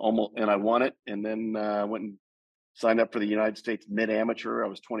 and I won it. And then went and signed up for the United States Mid-Amateur. I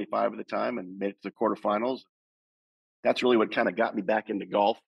was 25 at the time and made it to the quarterfinals. That's really what kind of got me back into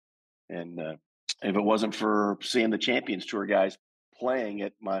golf. And if it wasn't for seeing the Champions Tour guys playing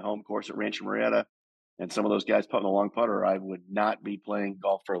at my home course at Rancho Murrieta and some of those guys putting a long putter, I would not be playing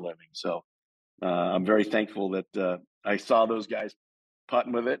golf for a living. So I'm very thankful that I saw those guys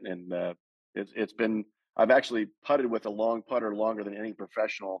putting with it. And it's been, I've actually putted with a long putter longer than any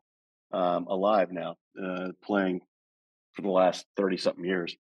professional alive now, playing for the last 30 something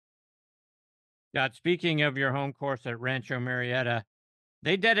years. God, speaking of your home course at Rancho Murrieta,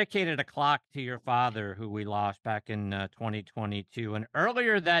 they dedicated a clock to your father, who we lost back in 2022. And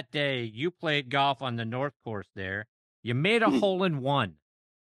earlier that day, you played golf on the North Course there. You made a hole-in-one.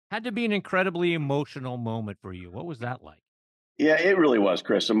 Had to be an incredibly emotional moment for you. What was that like? Yeah, it really was,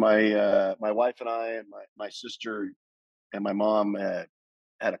 Chris. And my wife and I and my sister and my mom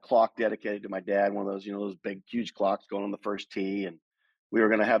had a clock dedicated to my dad, one of those, those big, huge clocks going on the first tee. And we were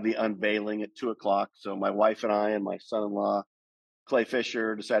going to have the unveiling at 2:00. So my wife and I and my son-in-law, Clay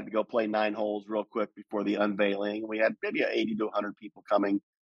Fisher, decided to go play 9 holes real quick before the unveiling. We had maybe 80 to 100 people coming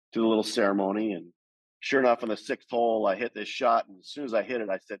to the little ceremony. And sure enough, on the 6th hole, I hit this shot. And as soon as I hit it,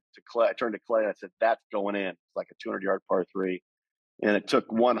 I said to Clay, I turned to Clay and I said, that's going in. It's like a 200-yard par 3. And it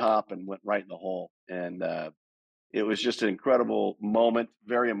took one hop and went right in the hole. And it was just an incredible moment,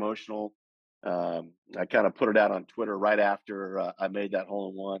 very emotional. I kind of put it out on Twitter right after I made that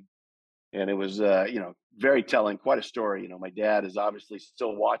hole-in-one. And it was, very telling, quite a story. My dad is obviously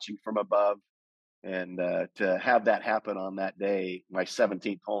still watching from above. And to have that happen on that day, my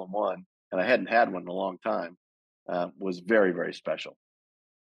 17th hole in one, and I hadn't had one in a long time, was very, very special.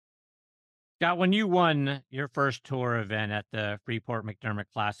 Scott, when you won your first tour event at the Freeport McDermott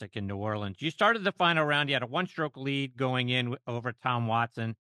Classic in New Orleans, you started the final round. You had a one-stroke lead going in over Tom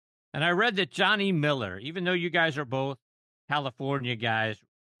Watson. And I read that Johnny Miller, even though you guys are both California guys,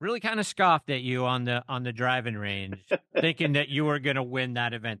 really kind of scoffed at you on the driving range, thinking that you were going to win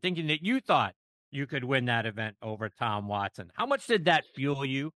that event, thinking that you thought you could win that event over Tom Watson. How much did that fuel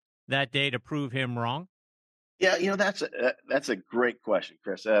you that day to prove him wrong? Yeah, that's a great question,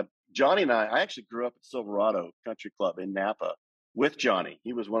 Chris. Johnny and I actually grew up at Silverado Country Club in Napa with Johnny.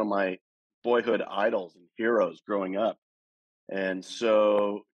 He was one of my boyhood idols and heroes growing up. And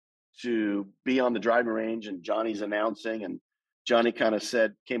so to be on the driving range and Johnny's announcing, and Johnny kind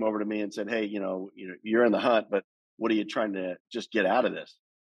of came over to me and said, "Hey, you're in the hunt, but what are you trying to just get out of this?"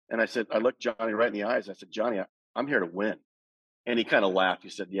 And I looked Johnny right in the eyes. I said, "Johnny, I'm here to win." And he kind of laughed. He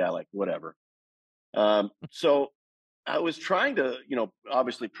said, "Yeah, like whatever." So I was trying to,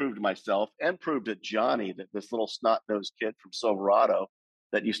 obviously prove to myself and prove to Johnny that this little snot-nosed kid from Silverado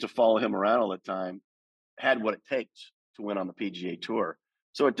that used to follow him around all the time had what it takes to win on the PGA Tour.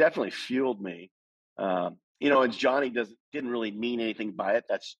 So it definitely fueled me. And Johnny didn't really mean anything by it.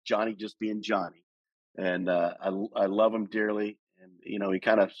 That's Johnny just being Johnny. And I love him dearly. And, he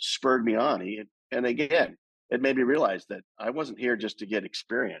kind of spurred me on. And again, it made me realize that I wasn't here just to get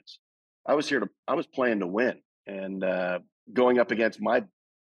experience. I was playing to win. And going up against one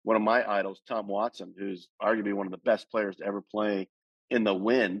of my idols, Tom Watson, who's arguably one of the best players to ever play in the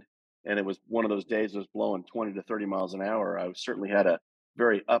wind. And it was one of those days that was blowing 20 to 30 miles an hour. I certainly had a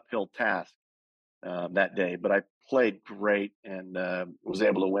very uphill task that day, but I played great and was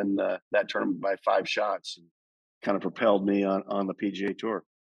able to win that tournament by 5 shots and kind of propelled me on the PGA Tour.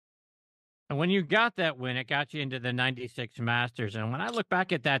 And when you got that win, it got you into the 96 Masters. And when I look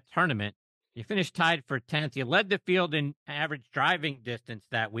back at that tournament, you finished tied for 10th. You led the field in average driving distance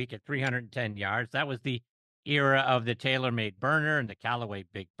that week at 310 yards. That was the era of the TaylorMade burner and the Callaway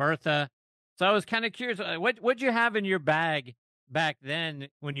Big Bertha. So I was kind of curious, what'd you have in your bag back then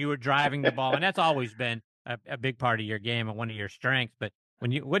when you were driving the ball? And that's always been a big part of your game and one of your strengths. But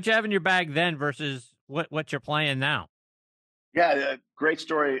what'd you have in your bag then versus what you're playing now? Yeah, great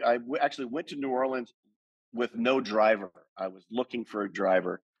story. I actually went to New Orleans with no driver. I was looking for a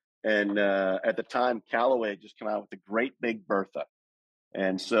driver. And at the time, Callaway had just come out with the Great Big Bertha.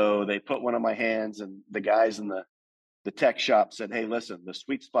 And so they put one on my hands, and the guys in the tech shop said, "Hey, listen, the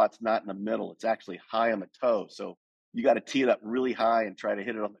sweet spot's not in the middle. It's actually high on the toe. So you got to tee it up really high and try to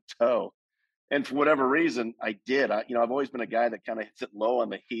hit it on the toe." And for whatever reason, I did. I've always been a guy that kind of hits it low on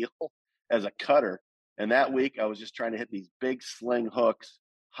the heel as a cutter. And that week, I was just trying to hit these big sling hooks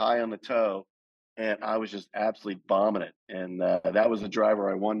high on the toe. And I was just absolutely bombing it. And that was the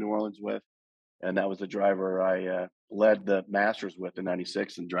driver I won New Orleans with. And that was the driver I led the Masters with in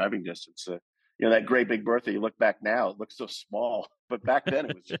 96 in driving distance. That Great Big Bertha, you look back now, it looks so small. But back then,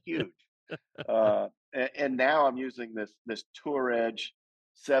 it was huge. And now I'm using this Tour Edge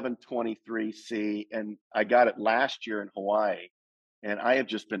 723C. And I got it last year in Hawaii. And I have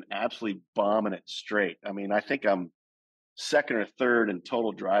just been absolutely bombing it straight. I mean, I think I'm second or third in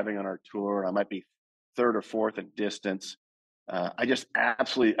total driving on our tour. I might be third or fourth in distance.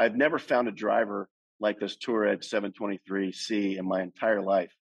 I've never found a driver like this Tour Edge 723C in my entire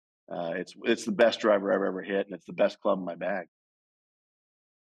life. It's the best driver I've ever hit, and it's the best club in my bag.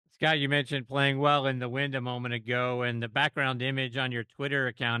 Scott, you mentioned playing well in the wind a moment ago, and the background image on your Twitter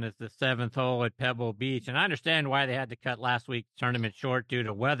account is the 7th hole at Pebble Beach. And I understand why they had to cut last week's tournament short due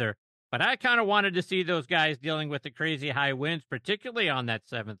to weather, but I kind of wanted to see those guys dealing with the crazy high winds, particularly on that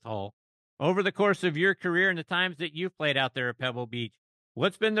 7th hole. Over the course of your career and the times that you've played out there at Pebble Beach,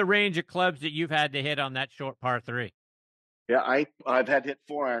 what's been the range of clubs that you've had to hit on that short par 3? Yeah, I've had to hit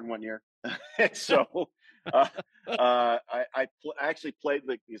 4-iron one year. So I actually played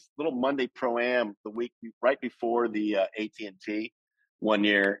this little Monday Pro-Am the week right before the AT&T one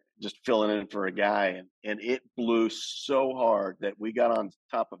year, just filling in for a guy. And it blew so hard that we got on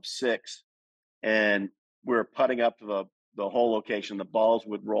top of 6 and we were putting up to the hole location. The balls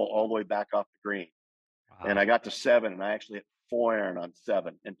would roll all the way back off the green. Wow. And I got to 7 and I actually hit 4-iron on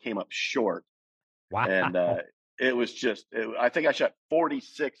 7 and came up short. Wow. And it was I think I shot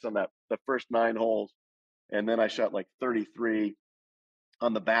 46 on the first 9 holes. And then I shot like 33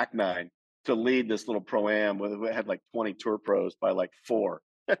 on the back 9 to lead this little Pro-Am. We had like 20 tour pros by like 4.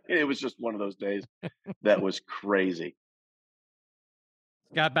 It was just one of those days that was crazy.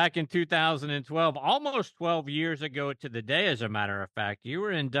 Scott, back in 2012, almost 12 years ago to the day, as a matter of fact, you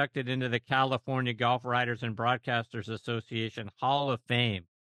were inducted into the California Golf Writers and Broadcasters Association Hall of Fame.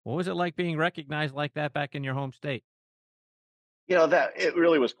 What was it like being recognized like that back in your home state? That it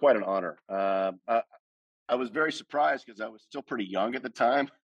really was quite an honor. I was very surprised because I was still pretty young at the time.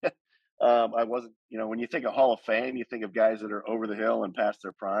 I wasn't, when you think of Hall of Fame, you think of guys that are over the hill and past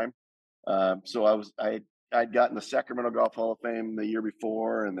their prime. So I'd gotten the Sacramento Golf Hall of Fame the year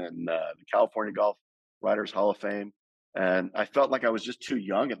before, and then the California Golf Writers Hall of Fame. And I felt like I was just too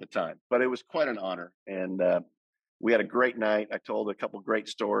young at the time, but it was quite an honor. And we had a great night. I told a couple great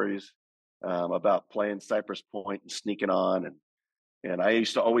stories about playing Cypress Point and sneaking on. And I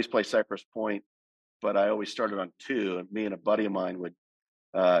used to always play Cypress Point, but I always started on 2. And me and a buddy of mine would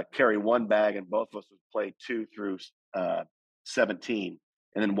carry one bag, and both of us would play 2 through 17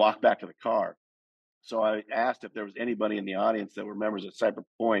 and then walk back to the car. So I asked if there was anybody in the audience that were members at Cypress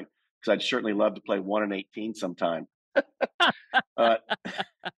Point, because I'd certainly love to play 1 and 18 sometime.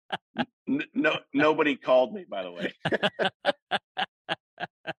 Nobody called me, by the way.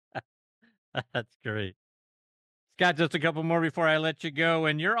 That's great. Scott, just a couple more before I let you go.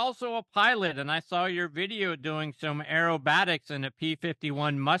 And you're also a pilot, and I saw your video doing some aerobatics in a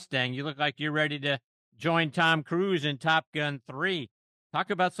P-51 Mustang. You look like you're ready to join Tom Cruise in Top Gun 3. Talk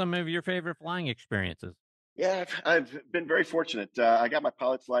about some of your favorite flying experiences. Yeah, I've been very fortunate. I got my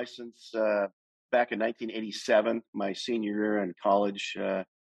pilot's license back in 1987, my senior year in college at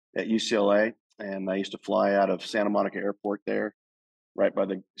UCLA. And I used to fly out of Santa Monica Airport there, right by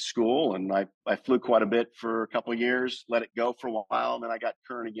the school. And I flew quite a bit for a couple of years, let it go for a while. And then I got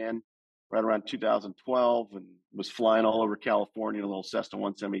current again right around 2012 and was flying all over California in little Cessna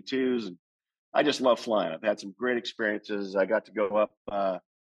 172s. And I just love flying. I've had some great experiences. I got to go up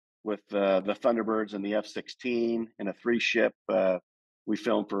with the Thunderbirds and the F-16 in a 3-ship. We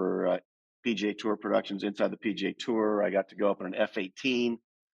filmed for PGA Tour Productions inside the PGA Tour. I got to go up in an F-18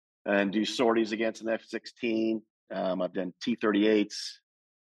 and do sorties against an F-16. I've done T-38s.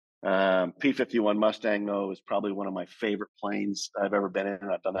 P-51 Mustang, though, is probably one of my favorite planes I've ever been in.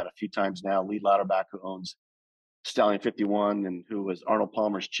 I've done that a few times now. Lee Lauterbach, who owns Stallion 51 and who was Arnold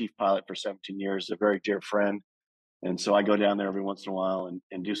Palmer's chief pilot for 17 years, is a very dear friend. And so I go down there every once in a while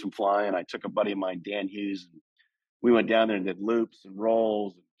and do some flying. I took a buddy of mine, Dan Hughes, and we went down there and did loops and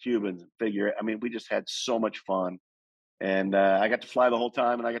rolls and Cubans and figure. I mean, we just had so much fun. And I got to fly the whole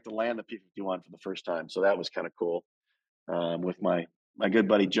time, and I got to land the P-51 for the first time. So that was kind of cool with my good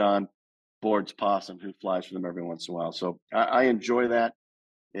buddy, John Boards Possum, who flies for them every once in a while. So I enjoy that.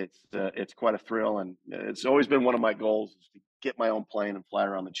 It's quite a thrill. And it's always been one of my goals is to get my own plane and fly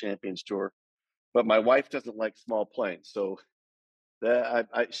around the Champions Tour. But my wife doesn't like small planes. So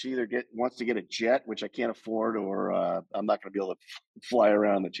she either wants to get a jet, which I can't afford, or I'm not going to be able to fly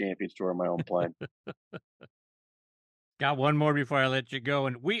around the Champions Tour on my own plane. Got one more before I let you go.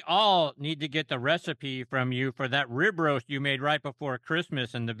 And we all need to get the recipe from you for that rib roast you made right before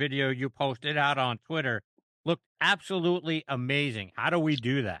Christmas, and the video you posted out on Twitter looked absolutely amazing. How do we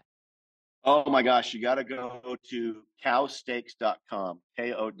do that? Oh, my gosh. You got to go to cowsteaks.com,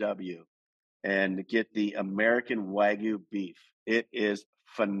 KOW, and get the American Wagyu beef. It is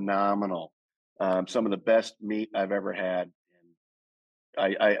phenomenal. Some of the best meat I've ever had.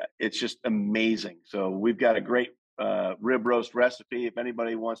 And it's just amazing. So we've got a great rib roast recipe. If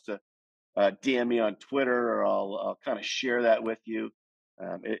anybody wants to DM me on Twitter, or I'll kind of share that with you.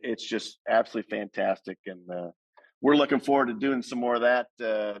 It's just absolutely fantastic. And we're looking forward to doing some more of that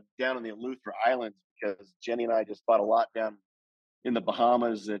down in the Eleuthera Islands, because Jenny and I just bought a lot down in the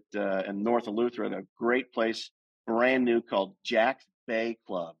Bahamas in North Eleuthera. A great place, brand new, called Jack's Bay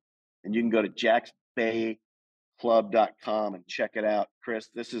Club. And you can go to jacksbayclub.com and check it out. Chris,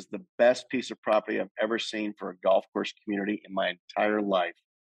 this is the best piece of property I've ever seen for a golf course community in my entire life.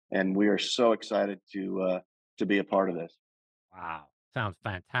 And we are so excited to be a part of this. Wow. Sounds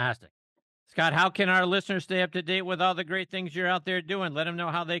fantastic. Scott, how can our listeners stay up to date with all the great things you're out there doing? Let them know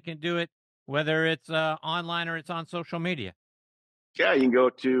how they can do it, whether it's online or it's on social media. Yeah, you can go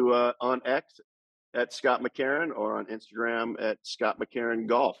to on X at Scott McCarron, or on Instagram at Scott McCarron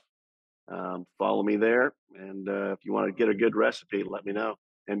Golf. Follow me there. And if you want to get a good recipe, let me know.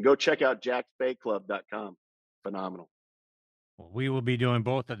 And go check out jacksbayclub.com. Phenomenal. Well, we will be doing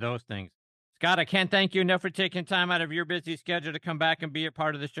both of those things. Scott, I can't thank you enough for taking time out of your busy schedule to come back and be a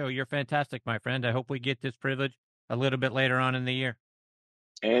part of the show. You're fantastic, my friend. I hope we get this privilege a little bit later on in the year.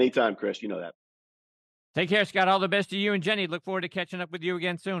 Anytime, Chris. You know that. Take care, Scott. All the best to you and Jenny. Look forward to catching up with you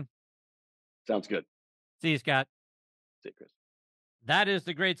again soon. Sounds good. See you, Scott. See you, Chris. That is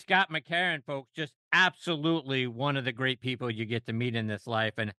the great Scott McCarron, folks. Just absolutely one of the great people you get to meet in this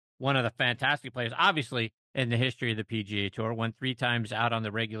life, and one of the fantastic players, obviously, in the history of the PGA Tour. Won 3 times out on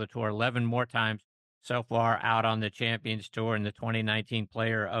the regular tour, 11 more times so far out on the Champions Tour, and the 2019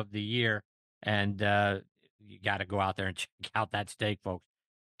 Player of the Year. And you got to go out there and check out that steak, folks.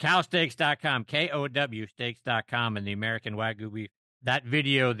 Cowsteaks.com, KOW steaks.com, and the American Wagyu beef. That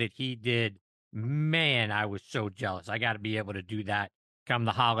video that he did, man, I was so jealous. I got to be able to do that come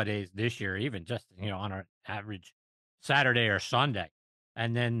the holidays this year, even just, on an average Saturday or Sunday.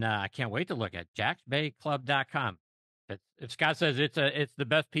 And then I can't wait to look at jacksbayclub.com. If Scott says it's the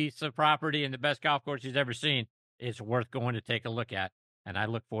best piece of property and the best golf course he's ever seen, it's worth going to take a look at. And I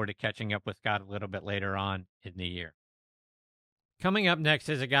look forward to catching up with Scott a little bit later on in the year. Coming up next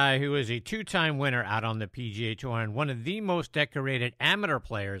is a guy who is a 2-time winner out on the PGA Tour and one of the most decorated amateur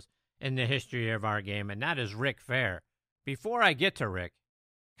players in the history of our game, and that is Rick Fair. Before I get to Rick,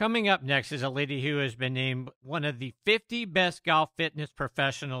 coming up next is a lady who has been named one of the 50 best golf fitness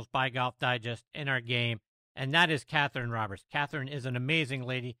professionals by Golf Digest in our game, and that is Catherine Roberts. Catherine is an amazing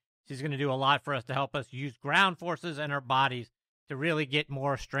lady. She's going to do a lot for us to help us use ground forces in our bodies to really get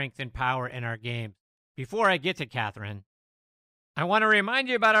more strength and power in our games. Before I get to Catherine, I want to remind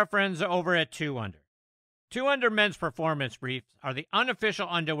you about our friends over at 2 Under. 2 Under men's performance briefs are the unofficial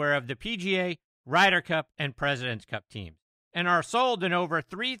underwear of the PGA, Ryder Cup, and President's Cup teams, and are sold in over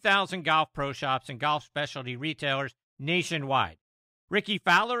 3,000 golf pro shops and golf specialty retailers nationwide. Ricky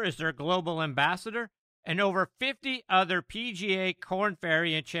Fowler is their global ambassador, and over 50 other PGA, Korn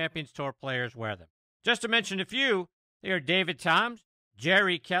Ferry, and Champions Tour players wear them. Just to mention a few, they are David Toms,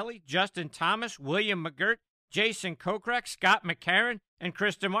 Jerry Kelly, Justin Thomas, William McGirt, Jason Kokrak, Scott McCarron, and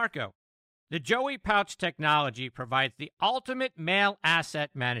Chris DeMarco. The Joey Pouch technology provides the ultimate male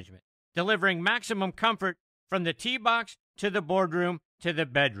asset management, delivering maximum comfort from the tee box to the boardroom to the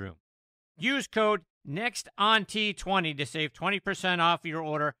bedroom. Use code NEXTONT20 to save 20% off your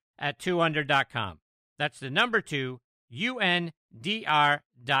order at 2under.com. That's the number 2, UNDR.com.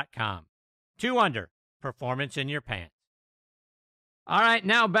 2 Under, performance in your pants. All right,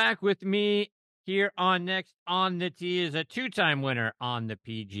 now back with me here on Next on the Tee is a 2-time winner on the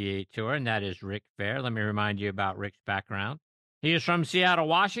PGA Tour, and that is Rick Fair. Let me remind you about Rick's background. He is from Seattle,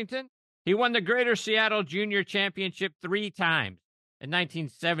 Washington. He won the Greater Seattle Junior Championship 3 times. In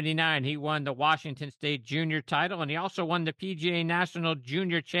 1979, he won the Washington State Junior title, and he also won the PGA National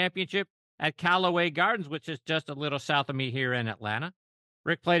Junior Championship at Callaway Gardens, which is just a little south of me here in Atlanta.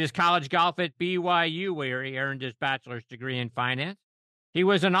 Rick played his college golf at BYU, where he earned his bachelor's degree in finance. He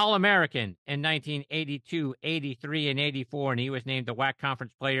was an All-American in 1982, 83, and 84, and he was named the WAC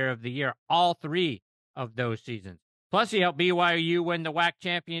Conference Player of the Year all 3 of those seasons. Plus, he helped BYU win the WAC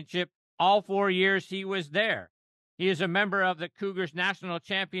Championship all 4 years he was there. He is a member of the Cougars National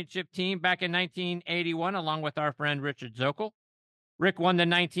Championship team back in 1981, along with our friend Richard Zokol. Rick won the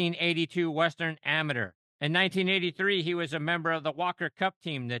 1982 Western Amateur. In 1983, he was a member of the Walker Cup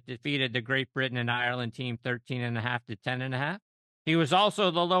team that defeated the Great Britain and Ireland team 13.5 to 10.5. He was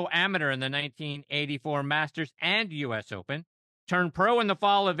also the low amateur in the 1984 Masters and U.S. Open, turned pro in the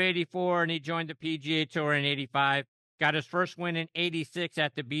fall of 84, and he joined the PGA Tour in 85, got his first win in 86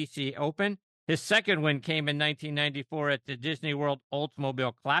 at the BC Open. His second win came in 1994 at the Disney World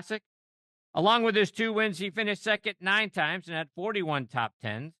Oldsmobile Classic. Along with his 2 wins, he finished second 9 times and had 41 top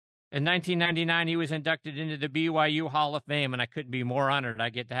 10s. In 1999, he was inducted into the BYU Hall of Fame, and I couldn't be more honored I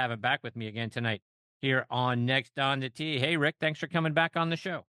get to have him back with me again tonight here on Next on the Tee. Hey, Rick, thanks for coming back on the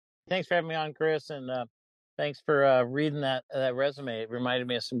show. Thanks for having me on, Chris, and thanks for reading that resume. It reminded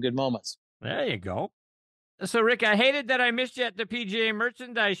me of some good moments. There you go. So, Rick, I hated that I missed you at the PGA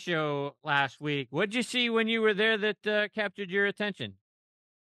Merchandise Show last week. What'd you see when you were there that captured your attention?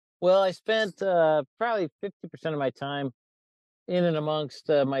 Well, I spent probably 50% of my time in and amongst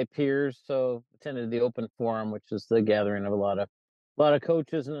my peers. So, attended the Open Forum, which is the gathering of a lot of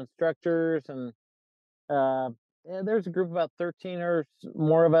coaches and instructors, and there's a group of about 13 or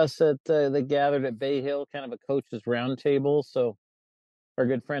more of us that gathered at Bay Hill, kind of a coaches roundtable. So our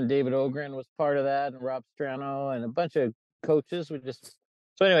good friend David Ogren was part of that, and Rob Strano, and a bunch of coaches.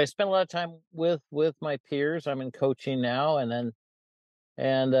 So anyway, I spent a lot of time with my peers. I'm in coaching now, I did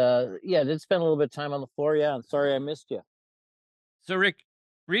spend a little bit of time on the floor. Yeah, I'm sorry I missed you. So, Rick,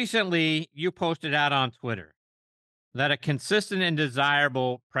 recently you posted out on Twitter that a consistent and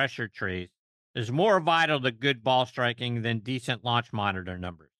desirable pressure trace is more vital to good ball striking than decent launch monitor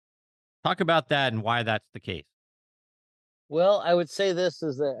numbers. Talk about that and why that's the case. Well, I would say this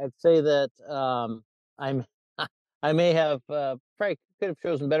is that I'd say that I may have probably could have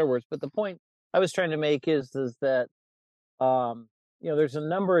chosen better words, but the point I was trying to make is that there's a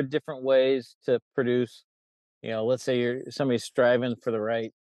number of different ways to produce. Let's say somebody's striving for the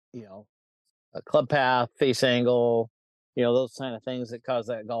right, a club path, face angle, those kind of things that cause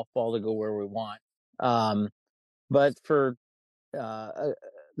that golf ball to go where we want. But for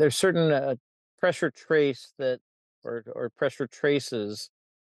there's certain pressure trace that, or pressure traces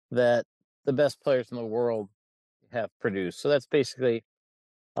that the best players in the world have produced. So that's basically,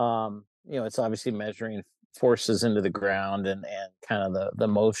 it's obviously measuring forces into the ground and kind of the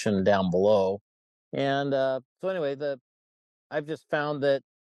motion down below. And so anyway, I've just found that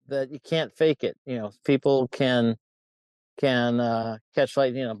you can't fake it. People can catch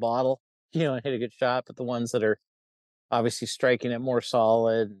lightning in a bottle, and hit a good shot, but the ones that are obviously striking it more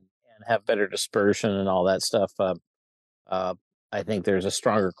solid and have better dispersion and all that stuff, I think there's a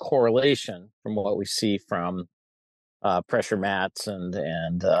stronger correlation from what we see from pressure mats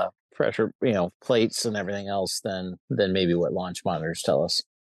and pressure, plates and everything else than maybe what launch monitors tell us.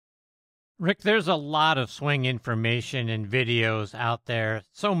 Rick, there's a lot of swing information and videos out there,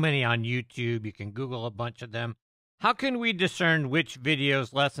 so many on YouTube. You can Google a bunch of them. How can we discern which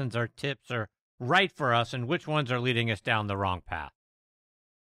videos, lessons, or tips are right for us and which ones are leading us down the wrong path?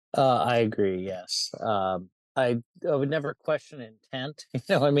 I agree, yes. I would never question intent.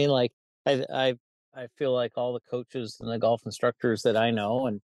 I mean, like, I feel like all the coaches and the golf instructors that I know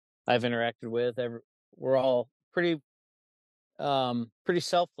and I've interacted with, we're all pretty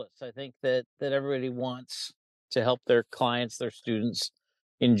selfless. I think that everybody wants to help their clients, their students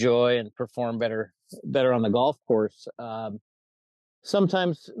enjoy and perform better on the golf course.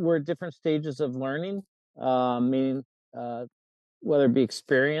 Sometimes we're at different stages of learning, meaning whether it be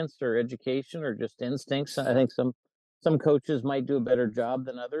experience or education or just instincts. I think some coaches might do a better job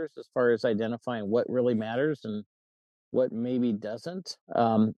than others as far as identifying what really matters and what maybe doesn't.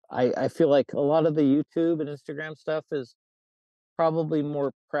 I feel like a lot of the YouTube and Instagram stuff is probably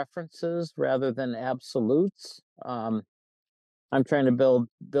more preferences rather than absolutes. I'm trying to build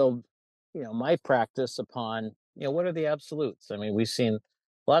my practice upon what are the absolutes. I mean, we've seen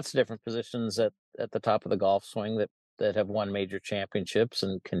lots of different positions at the top of the golf swing that have won major championships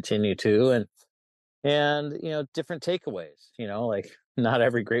and continue to, and different takeaways. Like not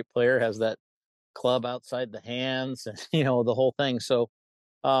every great player has that club outside the hands and the whole thing. So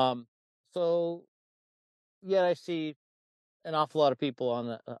yeah, I see an awful lot of people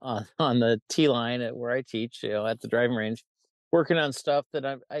on the tee line at where I teach, at the driving range, working on stuff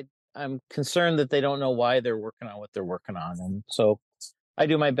that I'm concerned that they don't know why they're working on what they're working on. And so I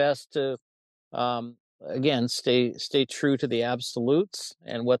do my best to again stay true to the absolutes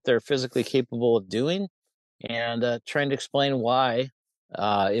and what they're physically capable of doing, and trying to explain why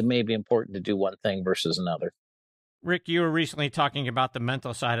it may be important to do one thing versus another. Rick, you were recently talking about the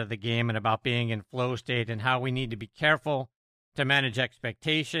mental side of the game and about being in flow state and how we need to be careful to manage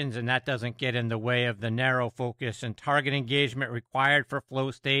expectations, and that doesn't get in the way of the narrow focus and target engagement required for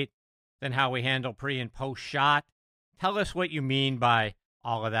flow state, then how we handle pre and post shot. Tell us what you mean by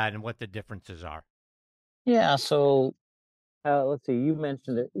all of that and what the differences are. Yeah, so let's see, you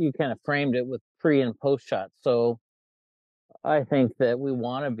mentioned it, you kind of framed it with pre and post shots. So I think that we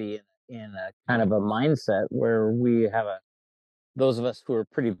want to be in a kind of a mindset where we have those of us who are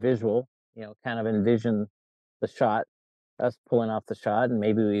pretty visual, kind of envision the shot, us pulling off the shot, and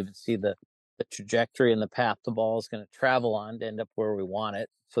maybe we even see the trajectory and the path the ball is going to travel on to end up where we want it.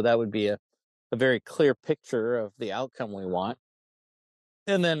 So that would be a very clear picture of the outcome we want.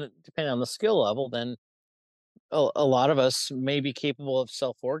 And then depending on the skill level, then a lot of us may be capable of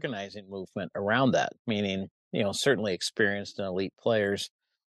self-organizing movement around that, meaning, certainly experienced and elite players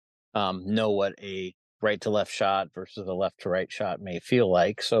know what a right to left shot versus a left to right shot may feel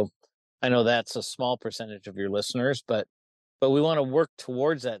like. So I know that's a small percentage of your listeners, but we want to work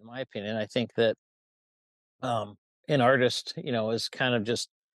towards that, in my opinion. I think that an artist, is kind of just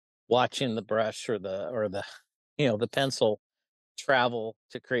watching the brush or the the pencil travel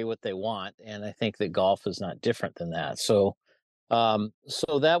to create what they want, and I think that golf is not different than that. So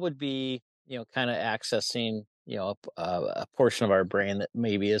that would be kind of accessing a portion of our brain that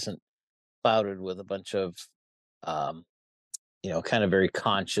maybe isn't clouded with a bunch of kind of very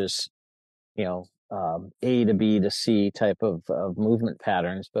conscious A to B to C type of movement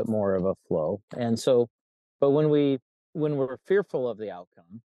patterns, but more of a flow. And so, but when we're fearful of the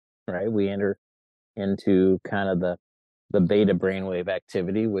outcome, right, we enter into kind of the beta brainwave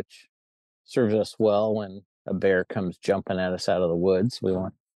activity, which serves us well when a bear comes jumping at us out of the woods. We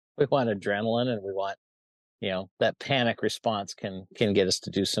want adrenaline, and we want, that panic response can get us to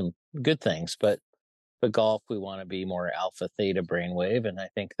do some good things. But golf, we want to be more alpha theta brainwave. And I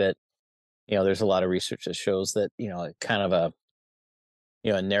think that, there's a lot of research that shows that, kind of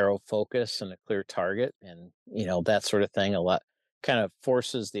a narrow focus and a clear target, and that sort of thing. A lot kind of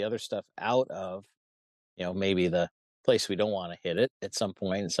forces the other stuff out of maybe the place we don't want to hit it at some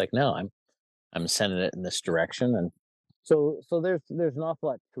point. It's like, no, I'm sending it in this direction. And so there's an awful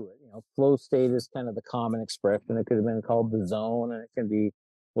lot to it. Flow state is kind of the common expression. It could have been called the zone, and it can be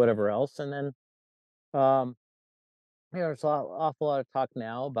whatever else. And then there's an awful lot of talk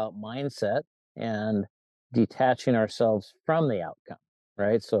now about mindset and detaching ourselves from the outcome,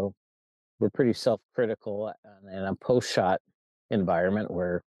 right? So we're pretty self-critical in a post-shot environment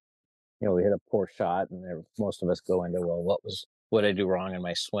where we hit a poor shot, and most of us go into, well, what did I do wrong in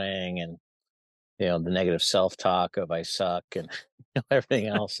my swing, and the negative self-talk of I suck and everything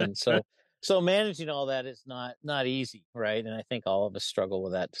else. And so managing all that is not easy, right? And I think all of us struggle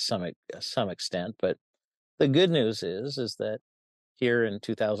with that to some extent. But the good news is that here in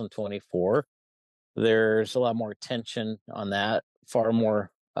 2024, there's a lot more attention on that, far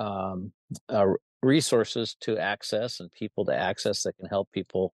more resources to access and people to access that can help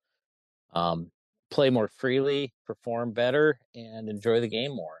people play more freely, perform better, and enjoy the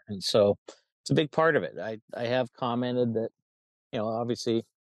game more. And so it's a big part of it. I have commented that, obviously,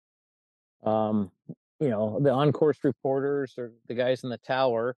 the on-course reporters or the guys in the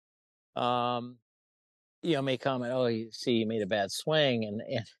tower, may comment, oh, you made a bad swing. And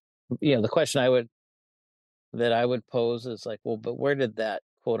the question I would pose is like, well, but where did that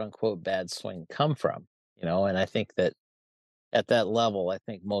quote unquote bad swing come from? And I think that at that level, I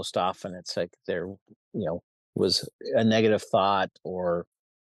think most often it's like there, was a negative thought, or,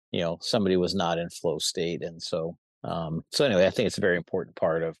 somebody was not in flow state. And so anyway, I think it's a very important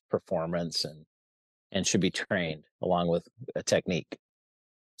part of performance and should be trained along with a technique.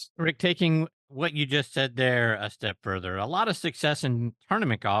 Rick, taking what you just said there a step further, a lot of success in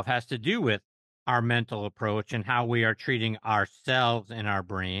tournament golf has to do with our mental approach and how we are treating ourselves and our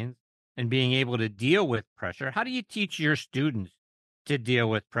brains and being able to deal with pressure. How do you teach your students to deal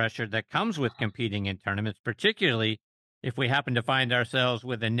with pressure that comes with competing in tournaments, particularly if we happen to find ourselves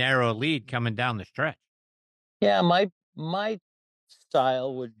with a narrow lead coming down the stretch? Yeah, my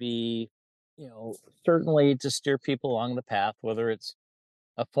style would be, certainly to steer people along the path, whether it's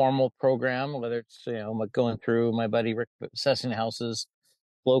a formal program, whether it's, going through my buddy Rick Sessinghouse's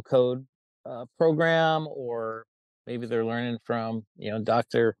flow code program, or maybe they're learning from,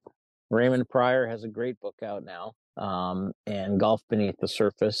 Dr. Raymond Pryor has a great book out now, and Golf Beneath the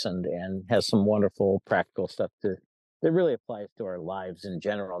Surface, and has some wonderful practical stuff that really applies to our lives in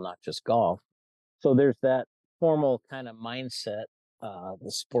general, not just golf. So there's that formal kind of mindset,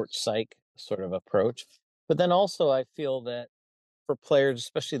 the sports psych sort of approach. But then also I feel that for players,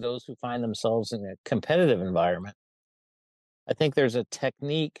 especially those who find themselves in a competitive environment, I think there's a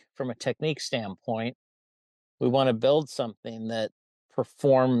technique, from a technique standpoint, we want to build something that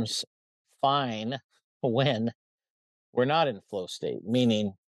performs fine when we're not in flow state,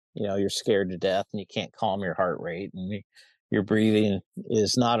 meaning, you're scared to death and you can't calm your heart rate, and your breathing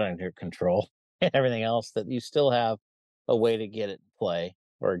is not under control, and everything else, that you still have a way to get it in play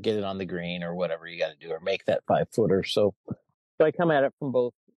or get it on the green or whatever you got to do, or make that 5-footer. So I come at it from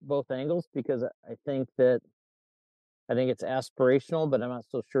both angles, because I think it's aspirational, but I'm not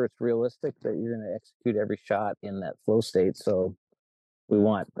so sure it's realistic that you're going to execute every shot in that flow state. So we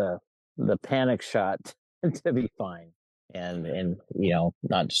want the panic shot to be fine and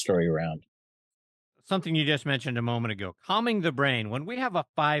not destroy your round. Something you just mentioned a moment ago, calming the brain. When we have a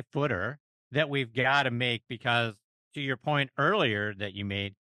 5-footer that we've got to make, because to your point earlier that you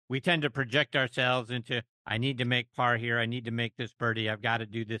made, we tend to project ourselves into, I need to make par here, I need to make this birdie, I've got to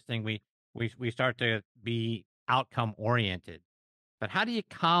do this thing. We start to be outcome oriented. But how do you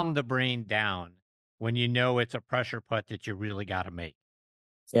calm the brain down when it's a pressure putt that you really got to make?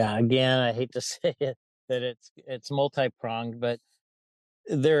 Yeah, again, I hate to say it, that it's multi-pronged, but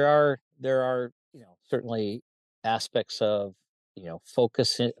there are certainly aspects of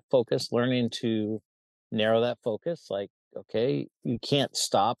focus, learning to narrow that focus. Like, okay, you can't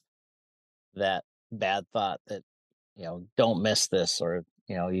stop that bad thought that don't miss this, or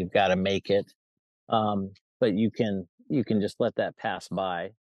you've got to make it, but you can just let that pass by,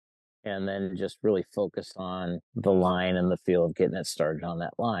 and then just really focus on the line and the feel of getting it started on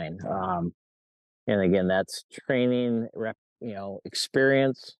that line. And again, that's training,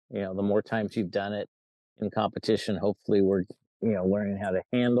 experience. The more times you've done it in competition, hopefully we're, learning how to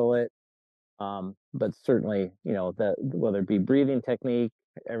handle it. But certainly, that whether it be breathing technique,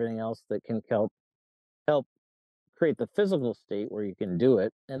 everything else that can help create the physical state where you can do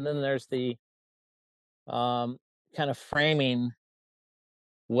it. And then there's the kind of framing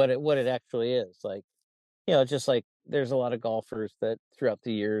what it actually is. Like, just like there's a lot of golfers that throughout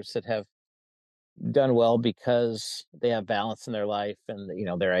the years that have done well because they have balance in their life, and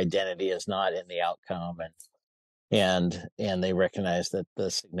their identity is not in the outcome, and they recognize that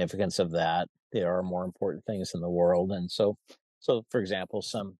the significance of that, there are more important things in the world. And so for example,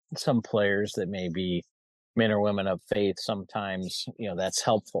 some players that may be men or women of faith, sometimes that's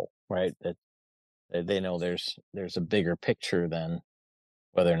helpful, right? That they know there's a bigger picture than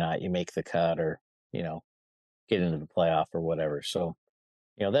whether or not you make the cut or get into the playoff or whatever. So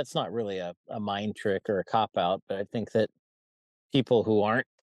that's not really a mind trick or a cop out, but I think that people who aren't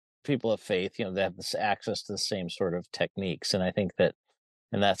people of faith, they have this access to the same sort of techniques. And I think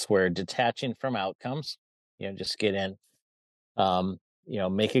and that's where detaching from outcomes, just get in,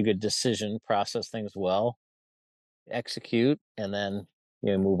 make a good decision, process things well, execute, and then,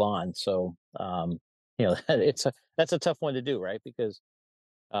 move on. So, that's a tough one to do, right? Because,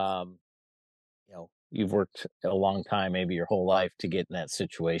 you've worked a long time, maybe your whole life, to get in that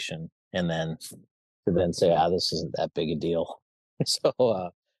situation, and then to then say, this isn't that big a deal.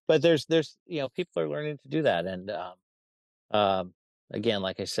 So, but there's people are learning to do that. And, again,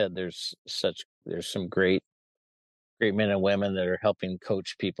 like I said, there's some great men and women that are helping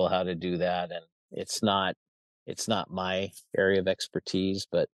coach people how to do that. And it's not my area of expertise,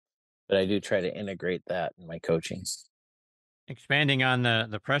 but I do try to integrate that in my coaching. Expanding on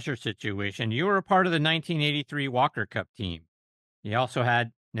the pressure situation, you were a part of the 1983 Walker Cup team. You also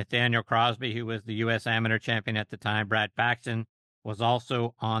had Nathaniel Crosby, who was the U.S. amateur champion at the time. Brad Paxton was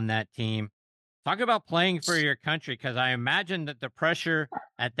also on that team. Talk about playing for your country, because I imagine that the pressure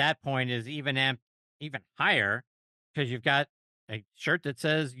at that point is even higher, because you've got a shirt that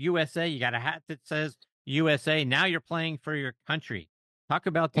says USA, you got a hat that says USA. Now you're playing for your country. Talk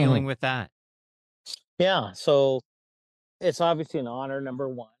about dealing with that. Yeah, so it's obviously an honor, number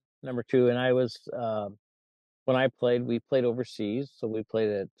one. Number two, and I was, when I played, we played overseas. So we played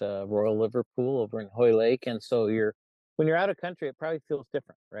at Royal Liverpool over in Hoylake. And so when you're out of country, it probably feels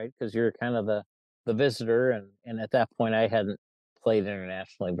different, right? Because you're kind of the visitor. And at that point, I hadn't played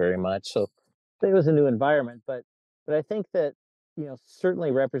internationally very much. So it was a new environment. But I think that,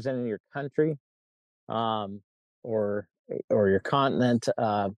 certainly representing your country, or your continent,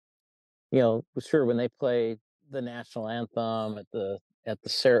 sure, when they play the national anthem at the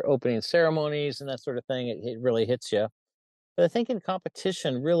opening ceremonies and that sort of thing, it really hits you. But I think in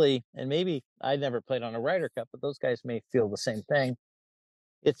competition, really, and maybe I never played on a Ryder Cup, but those guys may feel the same thing.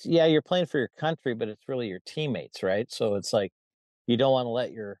 It's, you're playing for your country, but it's really your teammates, right? So it's like, you don't want to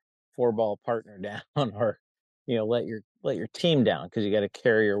let your 4-ball partner down, or let your team down, because you got to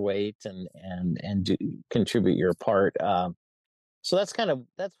carry your weight and contribute your part. So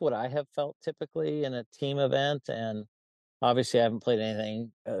that's what I have felt typically in a team event. And obviously I haven't played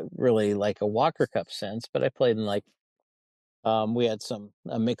anything really like a Walker Cup since, but I played in we had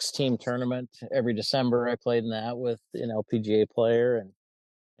a mixed team tournament every December. I played in that with an LPGA player,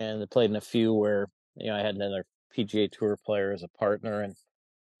 and I played in a few where, I had another PGA Tour player as a partner. And,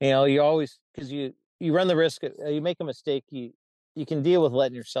 you always, because you run the risk, you make a mistake, you can deal with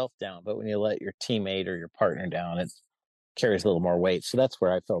letting yourself down, but when you let your teammate or your partner down, it carries a little more weight. So that's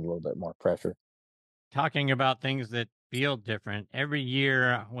where I felt a little bit more pressure. Talking about things that feel different, every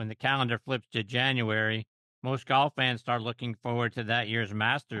year when the calendar flips to January, most golf fans start looking forward to that year's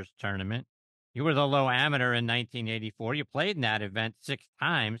Masters tournament. You were the low amateur in 1984. You played in that event 6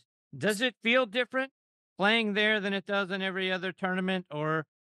 times. Does it feel different playing there than it does in every other tournament, or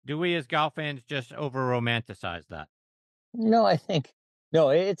do we as golf fans just over-romanticize that? No, I think,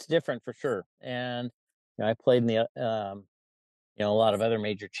 it's different for sure. And I played in the, a lot of other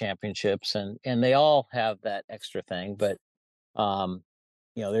major championships, and they all have that extra thing. But,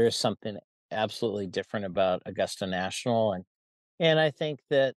 there is something absolutely different about Augusta National. And I think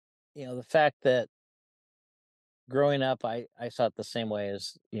that, the fact that growing up, I saw it the same way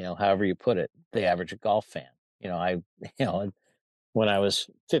as, however you put it, the average golf fan. When I was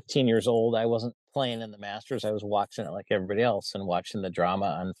 15 years old, I wasn't playing in the Masters. I was watching it like everybody else, and watching the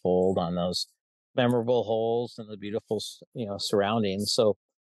drama unfold on those memorable holes and the beautiful, surroundings. So,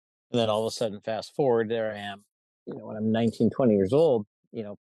 and then all of a sudden, fast forward, there I am, when I'm 19, 20 years old,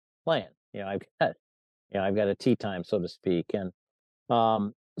 playing, I've got a tee time, so to speak. And,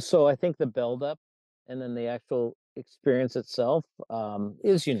 so I think the buildup and then the actual experience itself,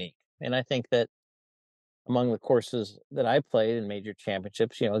 is unique. And I think that among the courses that I played in major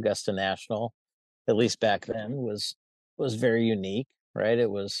championships, Augusta National, at least back then, was very unique, right?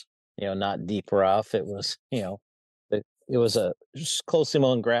 It was, not deep rough. It was, it was a closely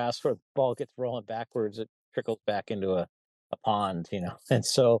mown grass where the ball gets rolling backwards. It trickles back into a pond, And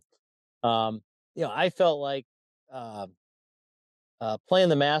so, I felt like playing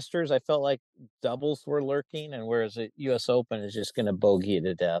the Masters, I felt like doubles were lurking, and whereas the U.S. Open is just going to bogey you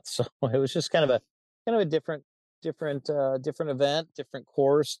to death. So it was just kind of a different event, different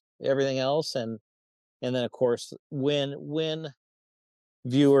course, everything else, and then of course when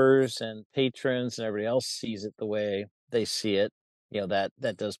viewers and patrons and everybody else sees it the way they see it,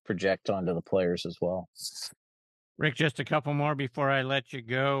 that does project onto the players as well. Rick, just a couple more before I let you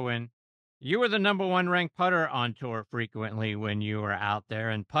go. And you were the number one ranked putter on tour frequently when you were out there.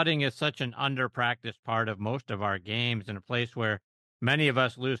 And putting is such an under-practiced part of most of our games, in a place where many of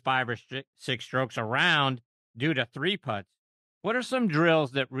us lose 5 or 6 strokes around due to 3 putts. What are some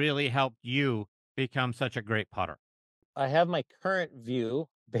drills that really helped you become such a great putter? I have my current view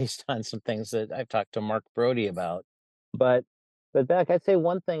based on some things that I've talked to Mark Brody about. But Beck, I'd say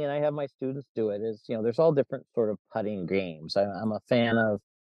one thing, and I have my students do it, is, there's all different sort of putting games. I'm a fan of,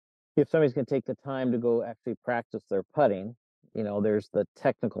 if somebody's going to take the time to go actually practice their putting, there's the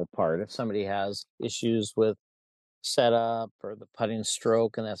technical part. If somebody has issues with setup or the putting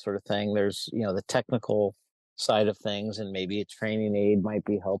stroke and that sort of thing, there's, the technical side of things, and maybe a training aid might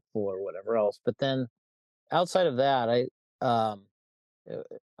be helpful or whatever else. But then outside of that, I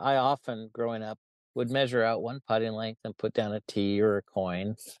often, growing up, would measure out one putting length and put down a tee or a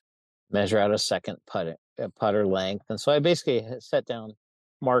coin, measure out a second putter length. And so I basically set down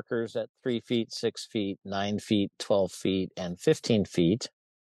markers at 3 feet, 6 feet, 9 feet, 12 feet, and 15 feet,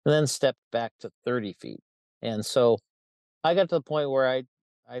 and then stepped back to 30 feet. And so I got to the point where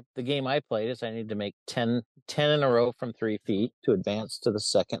the game I played is I need to make 10 in a row from 3 feet to advance to the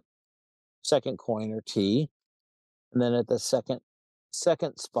second coin or tee. And then at the second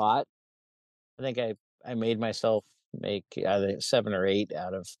spot, I think I made myself make either 7 or 8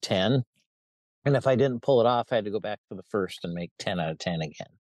 out of 10. And if I didn't pull it off, I had to go back to the first and make 10 out of 10 again.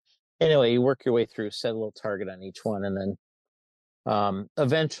 Anyway, you work your way through, set a little target on each one. And then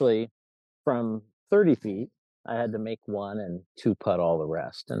eventually from 30 feet, I had to make 1 and 2 putt all the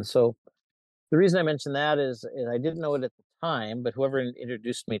rest. And so the reason I mentioned that is I didn't know it at the time, but whoever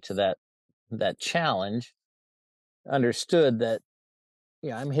introduced me to that challenge understood that,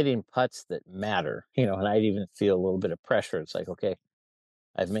 I'm hitting putts that matter, and I'd even feel a little bit of pressure. It's like, okay,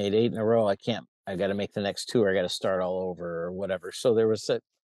 I've made 8 in a row. I got to make the next 2, or I got to start all over or whatever. So there was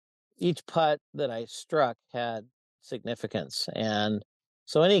each putt that I struck had significance. And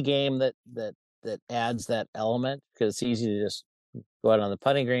so any game that adds that element, because it's easy to just go out on the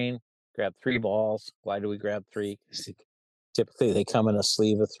putting green, grab 3 balls. Why do we grab 3? Because typically they come in a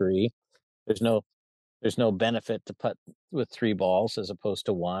sleeve of 3. There's no benefit to putt with 3 balls as opposed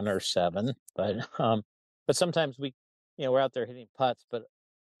to 1 or 7. But sometimes we're out there hitting putts, but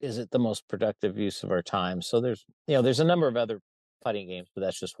is it the most productive use of our time? So there's a number of other putting games, but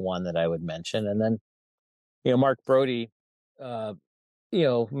that's just one that I would mention. And then, Mark Brody,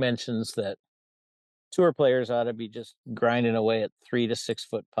 mentions that tour players ought to be just grinding away at 3 to 6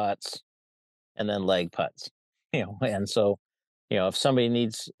 foot putts and then leg putts, and so, if somebody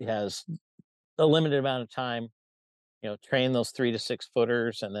has a limited amount of time, train those 3 to 6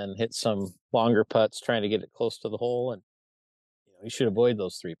 footers and then hit some longer putts trying to get it close to the hole. And, you should avoid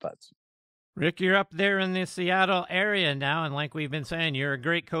those 3 putts. Rick, you're up there in the Seattle area now. And like we've been saying, you're a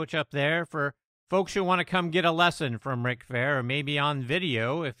great coach up there. For folks who want to come get a lesson from Rick Fehr, or maybe on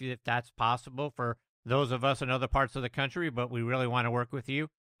video, if that's possible for those of us in other parts of the country, but we really want to work with you,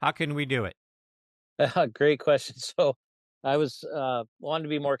 how can we do it? Great question. So I was wanted to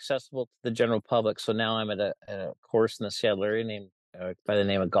be more accessible to the general public. So now I'm at a course in the Seattle area named by the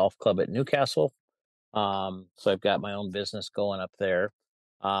name of Golf Club at Newcastle. So I've got my own business going up there.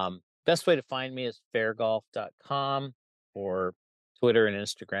 Best way to find me is fehrgolf.com, or Twitter and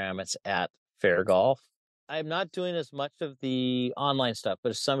Instagram. It's at fehrgolf. I'm not doing as much of the online stuff,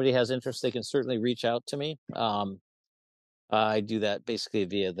 but if somebody has interest, they can certainly reach out to me. I do that basically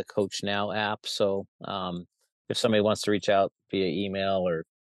via the Coach Now app. So if somebody wants to reach out via email or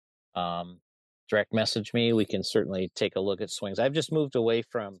direct message me, we can certainly take a look at swings. I've just moved away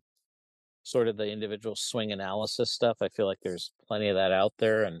from sort of the individual swing analysis stuff. I feel like there's plenty of that out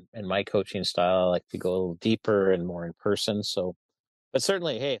there, and my coaching style, I like to go a little deeper and more in person. So, but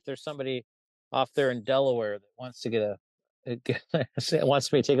certainly, hey, if there's somebody off there in Delaware that wants to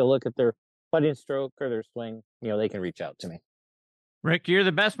wants me to take a look at their putting stroke or their swing, they can reach out to me. Rick, you're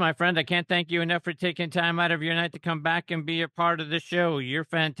the best, my friend. I can't thank you enough for taking time out of your night to come back and be a part of the show. You're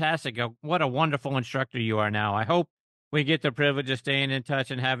fantastic. What a wonderful instructor you are now. I hope we get the privilege of staying in touch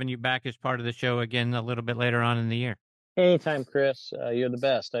and having you back as part of the show again a little bit later on in the year. Anytime, Chris. You're the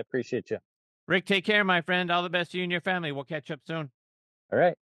best. I appreciate you. Rick, take care, my friend. All the best to you and your family. We'll catch up soon. All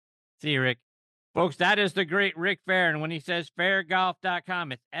right. See you, Rick. Folks, that is the great Rick Fehr. And when he says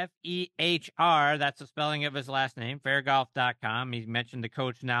fairgolf.com, it's F-E-H-R. That's the spelling of his last name, fairgolf.com. He mentioned the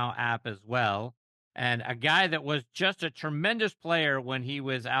Coach Now app as well. And a guy that was just a tremendous player when he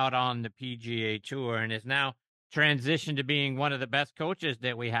was out on the PGA Tour and is now transitioned to being one of the best coaches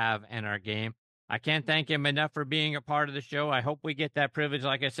that we have in our game. I can't thank him enough for being a part of the show. I hope we get that privilege,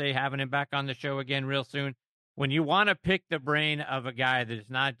 like I say, having him back on the show again real soon. When you want to pick the brain of a guy that is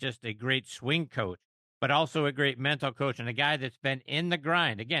not just a great swing coach, but also a great mental coach and a guy that's been in the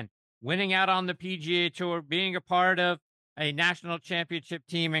grind, again, winning out on the PGA Tour, being a part of a national championship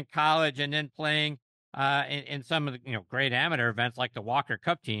team in college, and then playing in some of the great amateur events like the Walker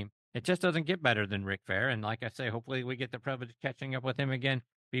Cup team, it just doesn't get better than Rick Fehr. And like I say, hopefully we get the privilege of catching up with him again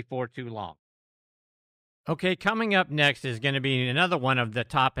before too long. Okay, coming up next is going to be another one of the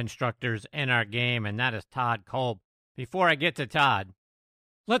top instructors in our game, and that is Todd Kolb. Before I get to Todd,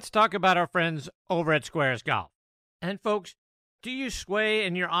 let's talk about our friends over at Squares Golf. And folks, do you sway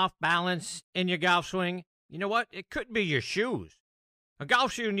and you're off balance in your golf swing? You know what? It could be your shoes. A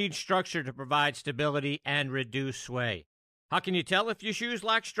golf shoe needs structure to provide stability and reduce sway. How can you tell if your shoes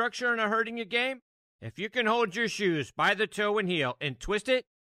lack structure and are hurting your game? If you can hold your shoes by the toe and heel and twist it,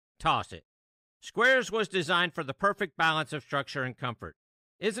 toss it. Squares was designed for the perfect balance of structure and comfort.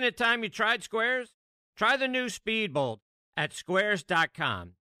 Isn't it time you tried Squares? Try the new Speedbolt at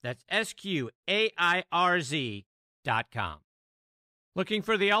squares.com. That's SQAIRZ.com. Looking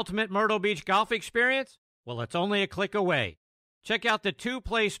for the ultimate Myrtle Beach golf experience? Well, it's only a click away. Check out the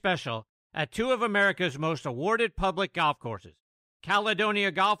two-play special at two of America's most awarded public golf courses,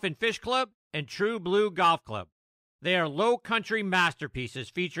 Caledonia Golf and Fish Club and True Blue Golf Club. They are low country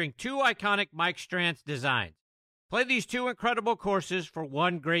masterpieces featuring two iconic Mike Strantz designs. Play these two incredible courses for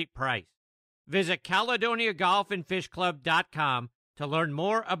one great price. Visit CaledoniaGolfandFishClub.com to learn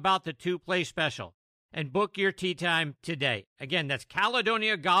more about the two-play special and book your tee time today. Again, that's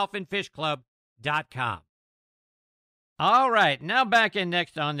CaledoniaGolfandFishClub.com. All right, now back in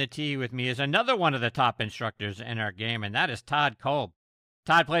next on the tee with me is another one of the top instructors in our game, and that is Todd Kolb.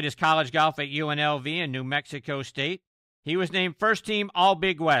 Todd played his college golf at UNLV in New Mexico State. He was named first team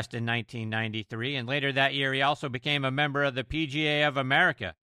All-Big West in 1993, and later that year he also became a member of the PGA of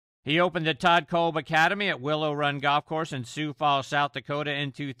America. He opened the Todd Kolb Academy at Willow Run Golf Course in Sioux Falls, South Dakota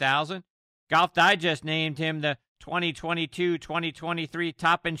in 2000. Golf Digest named him the 2022-2023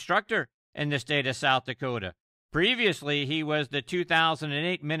 top instructor in the state of South Dakota. Previously, he was the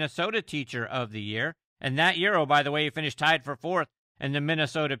 2008 Minnesota Teacher of the Year, and that year, oh, by the way, he finished tied for fourth in the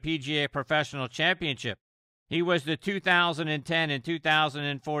Minnesota PGA Professional Championship. He was the 2010 and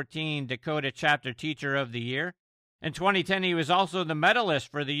 2014 Dakota Chapter Teacher of the Year. In 2010, he was also the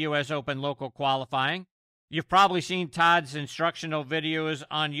medalist for the U.S. Open local qualifying. You've probably seen Todd's instructional videos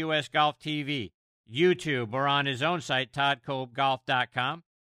on U.S. Golf TV, YouTube, or on his own site, toddkolbgolf.com.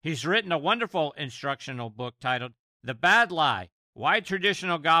 He's written a wonderful instructional book titled The Bad Lie, Why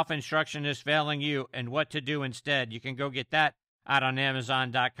Traditional Golf Instruction is Failing You and What to Do Instead. You can go get that out on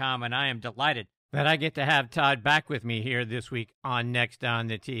Amazon.com, and I am delighted that I get to have Todd back with me here this week on Next on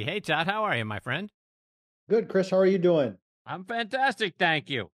the Tee. Hey, Todd, how are you, my friend? Good, Chris. How are you doing? I'm fantastic, thank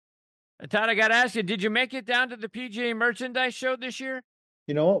you. Todd, I got to ask you, did you make it down to the PGA Merchandise Show this year?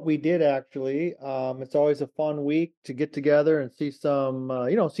 You know what? We did actually. It's always a fun week to get together and see some,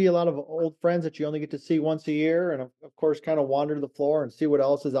 see a lot of old friends that you only get to see once a year. And of course, kind of wander the floor and see what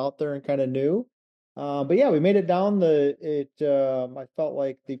else is out there and kind of new. But yeah, we made it down. I felt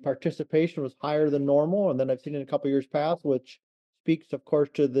like the participation was higher than normal. And then I've seen it a couple years past, which speaks, of course,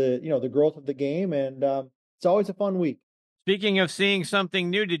 to the growth of the game. And it's always a fun week. Speaking of seeing something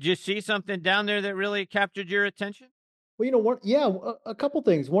new, did you see something down there that really captured your attention? Well, a couple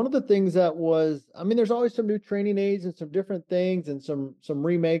things. One of the things that was, there's always some new training aids and some different things and some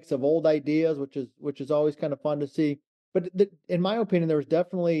remakes of old ideas, which is always kind of fun to see. But in my opinion, there was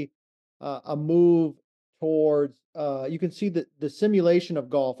definitely a move towards, you can see the simulation of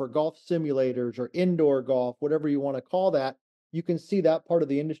golf or golf simulators or indoor golf, whatever you want to call that. You can see that part of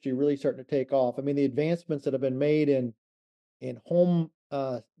the industry really starting to take off. The advancements that have been made in home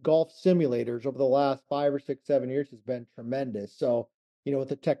golf simulators over the last 5 or 6, 7 years has been tremendous. So, with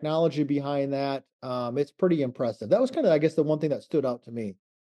the technology behind that, it's pretty impressive. That was kind of, I guess, the one thing that stood out to me.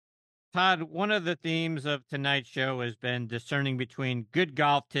 Todd, one of the themes of tonight's show has been discerning between good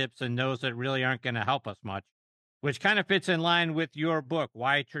golf tips and those that really aren't going to help us much, which kind of fits in line with your book,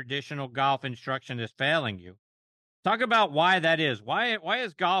 Why Traditional Golf Instruction is Failing You. Talk about why that is. Why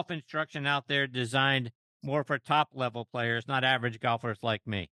is golf instruction out there designed more for top-level players, not average golfers like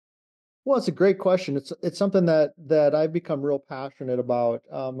me? Well, it's a great question. It's something that I've become real passionate about.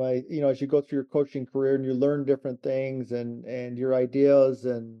 As you go through your coaching career and you learn different things and your ideas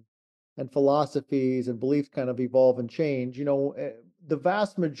and philosophies and beliefs kind of evolve and change. The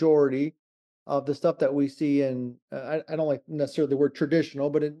vast majority of the stuff that we see I don't like necessarily the word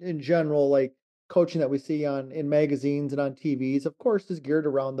traditional, but in general, like coaching that we see in magazines and on TVs, of course, is geared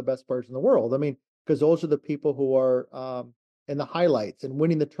around the best players in the world. I mean, because those are the people who are in the highlights and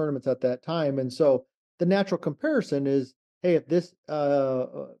winning the tournaments at that time. And so the natural comparison is, hey, if this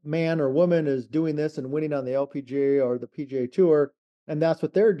man or woman is doing this and winning on the LPGA or the PGA Tour, and that's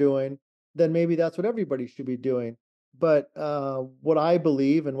what they're doing, then maybe that's what everybody should be doing. But what I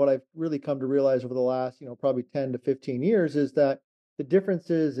believe and what I've really come to realize over the last, probably 10 to 15 years is that the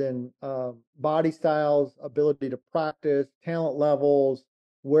differences in body styles, ability to practice, talent levels,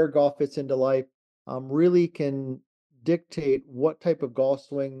 where golf fits into life, really can dictate what type of golf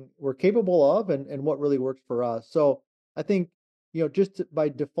swing we're capable of and what really works for us. So I think, just by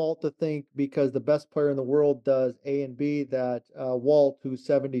default to think because the best player in the world does A and B, that Walt, who's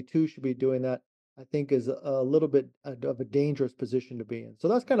 72, should be doing that, I think is a little bit of a dangerous position to be in. So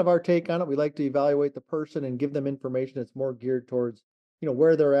that's kind of our take on it. We like to evaluate the person and give them information that's more geared towards,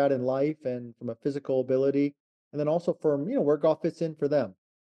 where they're at in life and from a physical ability, and then also from, where golf fits in for them.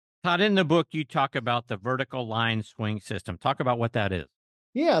 Todd, in the book, you talk about the vertical line swing system. Talk about what that is.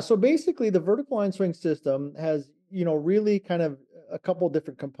 Yeah, so basically the vertical line swing system has, really kind of a couple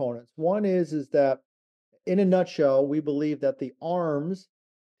different components. One is that in a nutshell, we believe that the arms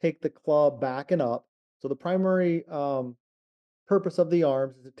take the club back and up. So the primary purpose of the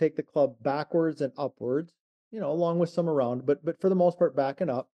arms is to take the club backwards and upwards, along with some around, but for the most part back and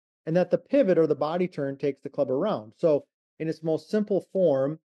up, and that the pivot or the body turn takes the club around. So in its most simple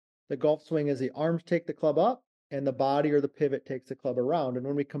form, the golf swing is the arms take the club up and the body or the pivot takes the club around. And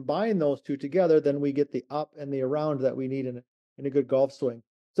when we combine those two together, then we get the up and the around that we need in a good golf swing.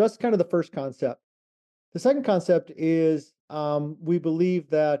 So that's kind of the first concept. The second concept is we believe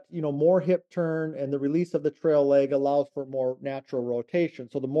that, more hip turn and the release of the trail leg allows for more natural rotation.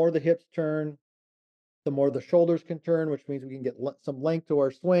 So the more the hips turn, the more the shoulders can turn, which means we can get some length to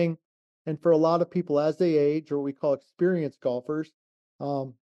our swing. And for a lot of people as they age, or what we call experienced golfers,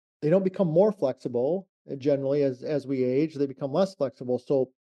 they don't become more flexible generally as we age. They become less flexible. So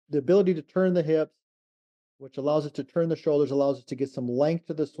the ability to turn the hips, which allows us to turn the shoulders, allows us to get some length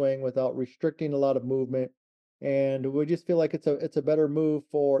to the swing without restricting a lot of movement. And we just feel like it's a better move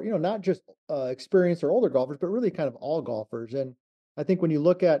for, not just experienced or older golfers, but really kind of all golfers. And I think when you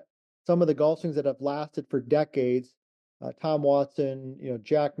look at some of the golf swings that have lasted for decades, Tom Watson,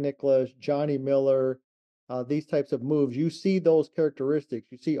 Jack Nicklaus, Johnny Miller, these types of moves, you see those characteristics.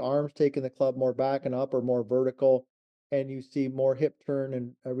 You see arms taking the club more back and up or more vertical, and you see more hip turn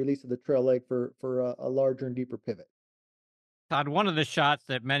and a release of the trail leg for a larger and deeper pivot. Todd, one of the shots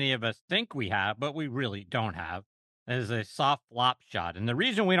that many of us think we have, but we really don't have, is a soft flop shot. And the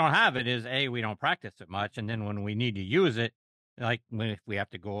reason we don't have it is, A, we don't practice it much. And then when we need to use it, like if we have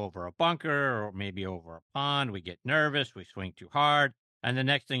to go over a bunker or maybe over a pond, we get nervous, we swing too hard. And the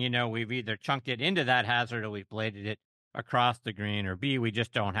next thing you know, we've either chunked it into that hazard or we've bladed it across the green, or B, we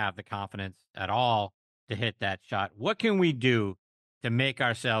just don't have the confidence at all to hit that shot. What can we do to make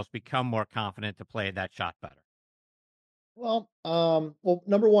ourselves become more confident to play that shot better? Well,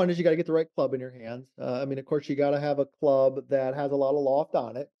 number one is you got to get the right club in your hands. Of course, you got to have a club that has a lot of loft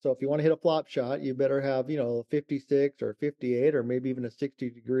on it. So if you want to hit a flop shot, you better have, 56 or 58 or maybe even a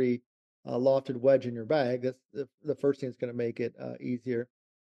 60-degree lofted wedge in your bag. That's the first thing that's going to make it easier.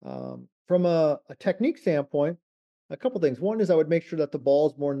 From a technique standpoint, a couple things. One is I would make sure that the ball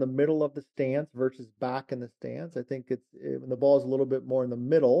is more in the middle of the stance versus back in the stance. I think when the ball is a little bit more in the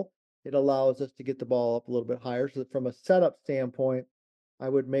middle, it allows us to get the ball up a little bit higher. So from a setup standpoint, I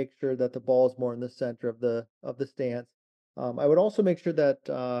would make sure that the ball is more in the center of the stance. I would also make sure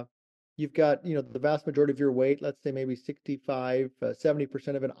that you've got, the vast majority of your weight, let's say maybe 65,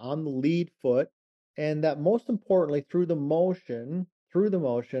 70% of it on the lead foot. And that most importantly, through the motion,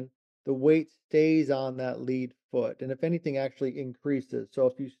 the weight stays on that lead foot. And if anything, actually increases. So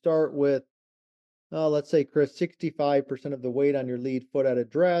if you start with, let's say, Chris, 65% of the weight on your lead foot at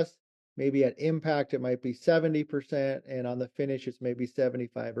address, maybe at impact, it might be 70%, and on the finish, it's maybe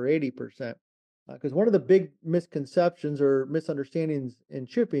 75 or 80%. Because one of the big misconceptions or misunderstandings in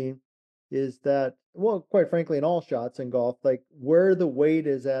chipping is that, well, quite frankly, in all shots in golf, like where the weight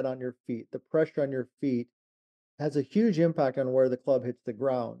is at on your feet, the pressure on your feet has a huge impact on where the club hits the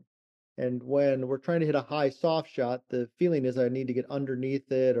ground. And when we're trying to hit a high soft shot, the feeling is I need to get underneath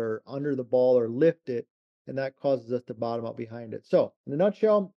it or under the ball or lift it, and that causes us to bottom out behind it. So in a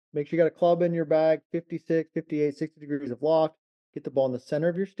nutshell, make sure you got a club in your bag, 56, 58, 60 degrees of loft. Get the ball in the center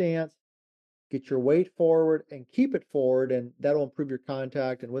of your stance, get your weight forward and keep it forward, and that'll improve your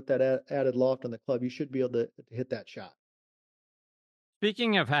contact. And with that added loft on the club, you should be able to hit that shot.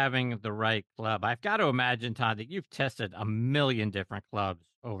 Speaking of having the right club, I've got to imagine, Todd, that you've tested a million different clubs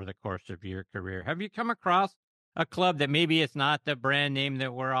over the course of your career. Have you come across a club that maybe it's not the brand name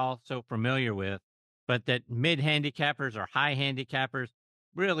that we're all so familiar with, but that mid-handicappers or high handicappers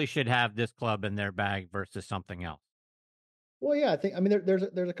really should have this club in their bag versus something else? Well, yeah, I mean, there's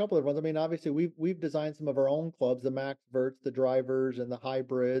a couple of ones. I mean, obviously we've designed some of our own clubs, the Max Verts, the drivers, and the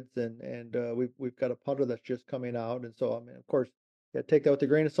hybrids, and we've got a putter that's just coming out. And so, I mean, of course, yeah, take that with a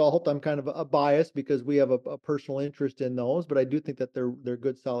grain of salt. I'm kind of a bias because we have a personal interest in those, but I do think that they're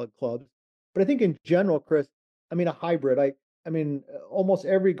good, solid clubs. But I think in general, Chris, I mean, a hybrid. I mean, almost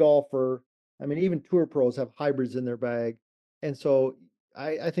every golfer, I mean, even tour pros have hybrids in their bag, and so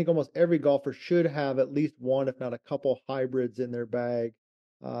I think almost every golfer should have at least one, if not a couple hybrids in their bag,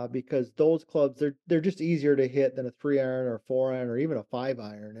 because those clubs they're just easier to hit than a 3-iron or 4-iron or even a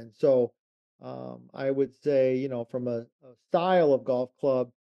 5-iron. And so I would say, you know, from a style of golf club,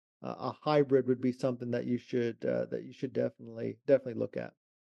 a hybrid would be something that you should definitely look at.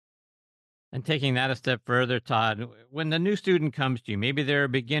 And taking that a step further, Todd, when the new student comes to you, maybe they're a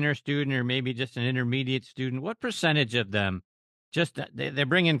beginner student or maybe just an intermediate student, what percentage of them just they're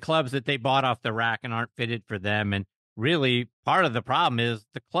bringing clubs that they bought off the rack and aren't fitted for them? And really, part of the problem is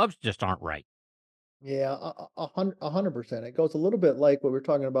the clubs just aren't right. Yeah, 100%. It goes a little bit like what we're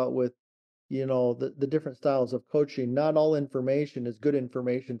talking about with, you know, the different styles of coaching. Not all information is good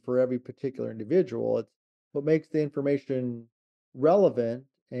information for every particular individual. It's what makes the information relevant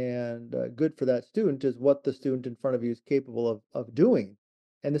and good for that student is what the student in front of you is capable of doing.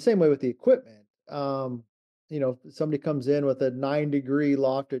 And the same way with the equipment. You know, somebody comes in with a 9-degree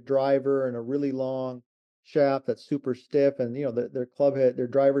lofted driver and a really long shaft that's super stiff, and you know their club head, their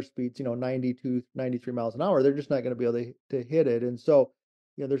driver speeds, you know, 92, 93 miles an hour. They're just not going to be able to hit it. And so,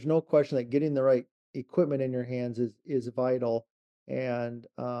 you know, there's no question that getting the right equipment in your hands is vital. And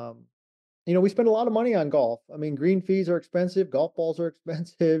you know, we spend a lot of money on golf. I mean, green fees are expensive, golf balls are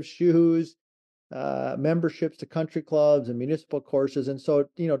expensive, shoes, memberships to country clubs and municipal courses. And so,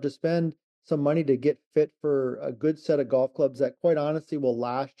 you know, to spend some money to get fit for a good set of golf clubs that quite honestly will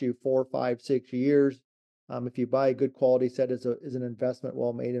last you 4, 5, 6 years. If you buy a good quality set, is an investment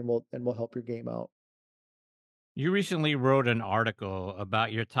well made and will help your game out. You recently wrote an article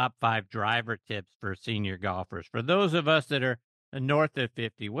about your top 5 driver tips for senior golfers. For those of us that are north of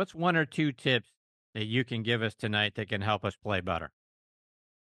 50, what's 1 or 2 tips that you can give us tonight that can help us play better?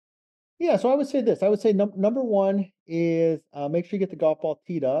 Yeah, so I would say this. I would say number one is make sure you get the golf ball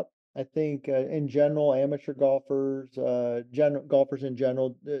teed up. I think in general, amateur golfers, golfers in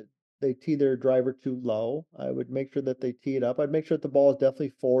general, they tee their driver too low. I would make sure that they tee it up. I'd make sure that the ball is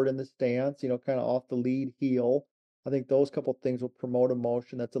definitely forward in the stance, you know, kind of off the lead heel. I think those couple things will promote a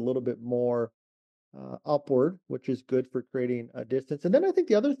motion that's a little bit more upward, which is good for creating a distance. And then I think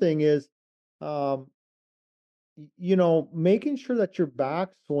the other thing is, you know, making sure that your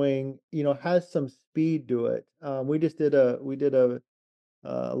backswing, you know, has some speed to it. We did a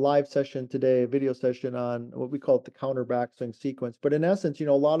live session today, a video session on what we call it the counter backswing sequence. But in essence, you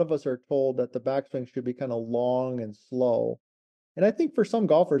know, a lot of us are told that the backswing should be kind of long and slow. And I think for some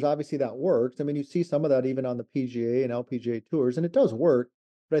golfers, obviously that works. I mean, you see some of that even on the PGA and LPGA tours, and it does work.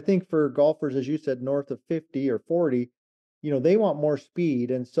 But I think for golfers, as you said, north of 50 or 40, you know, they want more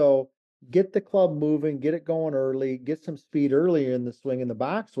speed. And so get the club moving, get it going early, get some speed earlier in the swing, in the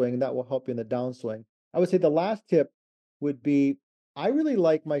backswing, and that will help you in the downswing. I would say the last tip would be, I really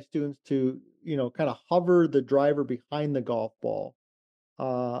like my students to, you know, kind of hover the driver behind the golf ball.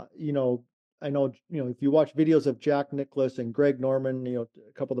 You know, I know, you know, if you watch videos of Jack Nicklaus and Greg Norman, you know,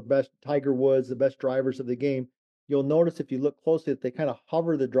 a couple of the best, Tiger Woods, the best drivers of the game, you'll notice if you look closely that they kind of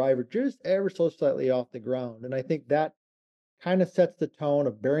hover the driver just ever so slightly off the ground. And I think that kind of sets the tone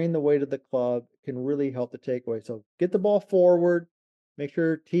of bearing the weight of the club, can really help the takeaway. So get the ball forward, make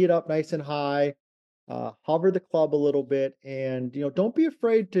sure tee it up nice and high. Hover the club a little bit, and you know, don't be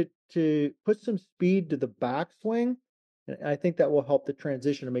afraid to put some speed to the backswing. And I think that will help the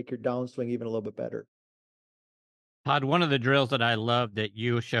transition and make your downswing even a little bit better. Todd, one of the drills that I love that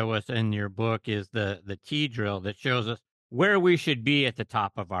you show us in your book is the tee drill that shows us where we should be at the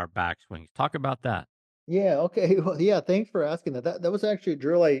top of our backswings. Talk about that. Yeah. Okay. Well, yeah. Thanks for asking that. That was actually a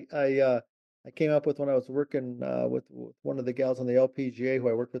drill I came up with when I was working with one of the gals on the LPGA who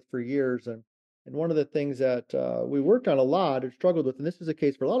I worked with for years, and one of the things that we worked on a lot or struggled with, and this is a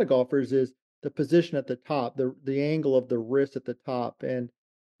case for a lot of golfers, is the position at the top, the angle of the wrist at the top. And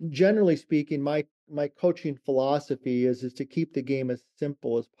generally speaking, my coaching philosophy is to keep the game as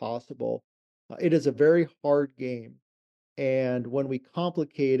simple as possible. It is a very hard game. And when we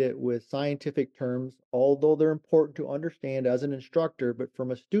complicate it with scientific terms, although they're important to understand as an instructor, but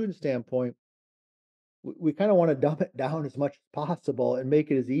from a student standpoint, we kind of want to dumb it down as much as possible and make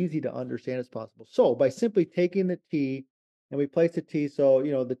it as easy to understand as possible. So by simply taking the tee and we place the tee, so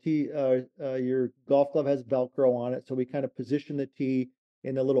the tee, your golf glove has Velcro on it, so we kind of position the tee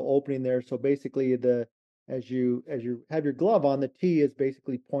in the little opening there. So basically, as you have your glove on, the tee is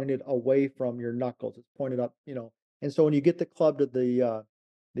basically pointed away from your knuckles. It's pointed up, and so when you get the club to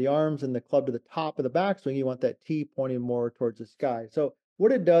the arms and the club to the top of the backswing, you want that tee pointing more towards the sky. So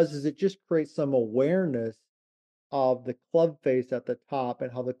what it does is it just creates some awareness of the club face at the top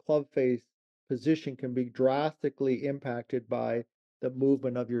and how the club face position can be drastically impacted by the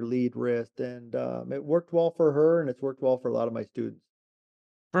movement of your lead wrist. And it worked well for her, and it's worked well for a lot of my students.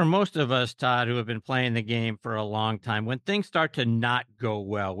 For most of us, Todd, who have been playing the game for a long time, when things start to not go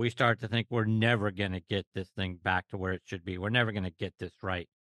well, we start to think we're never going to get this thing back to where it should be. We're never going to get this right.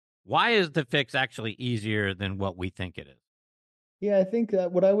 Why is the fix actually easier than what we think it is? Yeah, I think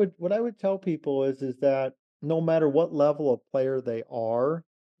that what I would tell people is that no matter what level of player they are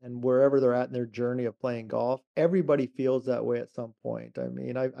and wherever they're at in their journey of playing golf, everybody feels that way at some point. I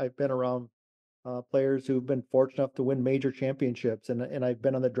mean, I've been around players who've been fortunate enough to win major championships, and I've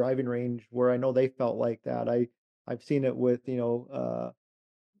been on the driving range where I know they felt like that. I've seen it with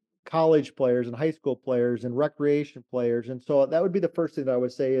college players and high school players and recreation players, and so that would be the first thing that I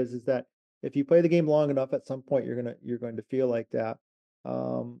would say is that if you play the game long enough, at some point you're going to feel like that.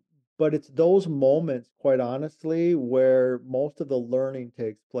 But it's those moments, quite honestly, where most of the learning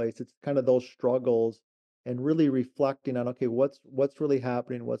takes place. It's kind of those struggles and really reflecting on, okay, what's really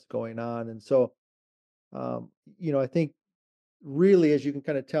happening, what's going on. And so I think really, as you can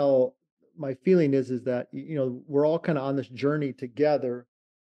kind of tell, my feeling is that we're all kind of on this journey together,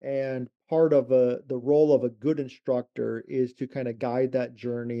 and part of the role of a good instructor is to kind of guide that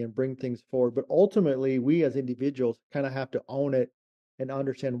journey and bring things forward. But ultimately, we as individuals kind of have to own it and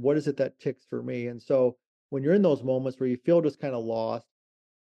understand what is it that ticks for me. And so when you're in those moments where you feel just kind of lost,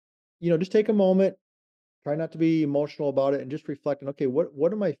 just take a moment, try not to be emotional about it, and just reflect on, okay,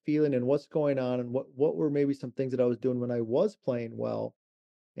 what am I feeling and what's going on, and what were maybe some things that I was doing when I was playing well,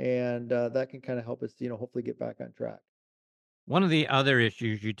 and that can kind of help us, hopefully get back on track. One of the other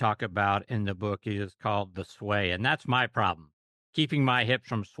issues you talk about in the book is called the sway, and that's my problem, keeping my hips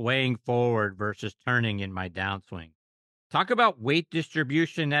from swaying forward versus turning in my downswing. Talk about weight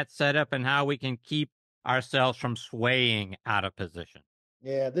distribution at setup and how we can keep ourselves from swaying out of position.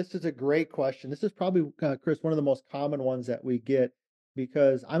 Yeah, this is a great question. This is probably, Chris, one of the most common ones that we get,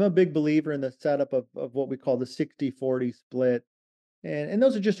 because I'm a big believer in the setup of what we call the 60-40 split. And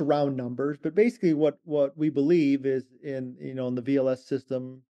those are just round numbers, but basically what we believe is in the VLS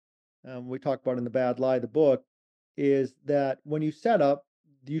system, we talk about in the Bad Lie, the book, is that when you set up,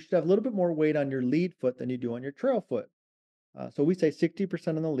 you should have a little bit more weight on your lead foot than you do on your trail foot. So we say 60%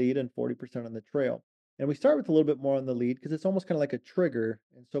 on the lead and 40% on the trail. And we start with a little bit more on the lead because it's almost kind of like a trigger.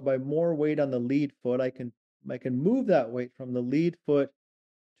 And so by more weight on the lead foot, I can move that weight from the lead foot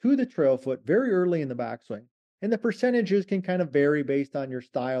to the trail foot very early in the backswing. And the percentages can kind of vary based on your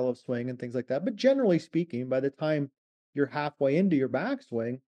style of swing and things like that. But generally speaking, by the time you're halfway into your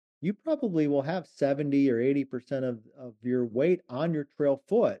backswing, you probably will have 70 or 80% of your weight on your trail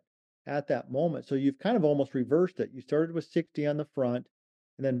foot at that moment. So you've kind of almost reversed it. You started with 60 on the front,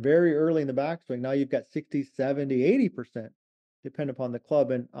 and then very early in the backswing, now you've got 60, 70, 80%, depending upon the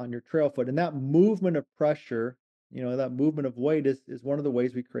club and on your trail foot. And that movement of pressure, that movement of weight is one of the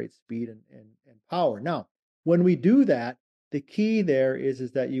ways we create speed and power. Now, when we do that, the key there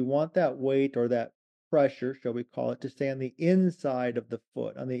is that you want that weight or that pressure, shall we call it, to stay on the inside of the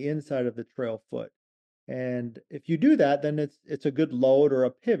foot, on the inside of the trail foot. And if you do that, then it's a good load or a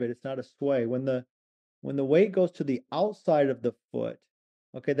pivot. It's not a sway. When the weight goes to the outside of the foot,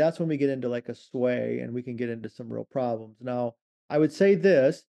 okay, that's when we get into like a sway and we can get into some real problems. Now, I would say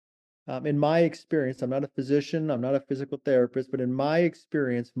this, in my experience, I'm not a physician, I'm not a physical therapist, but in my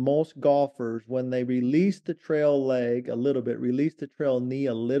experience, most golfers, when they release the trail leg a little bit, release the trail knee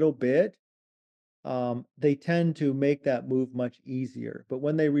a little bit, they tend to make that move much easier. But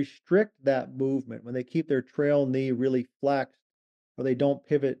when they restrict that movement, when they keep their trail knee really flexed, or they don't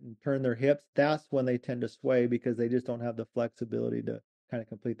pivot and turn their hips, that's when they tend to sway because they just don't have the flexibility to kind of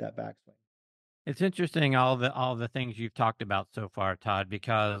complete that backswing. It's interesting all the things you've talked about so far, Todd,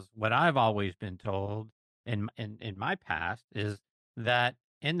 because what I've always been told in my past is that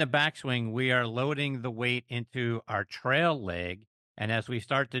in the backswing we are loading the weight into our trail leg And as we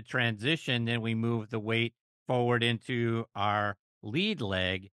start to transition, then we move the weight forward into our lead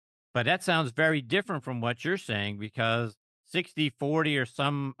leg. But that sounds very different from what you're saying, because 60-40 or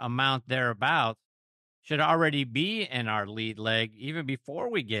some amount thereabouts should already be in our lead leg even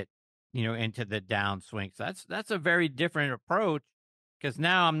before we get, into the downswing. So that's a very different approach, because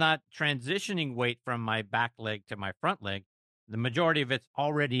now I'm not transitioning weight from my back leg to my front leg. The majority of it's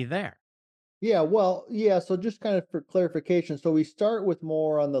already there. Yeah, well, yeah, so just kind of for clarification, so we start with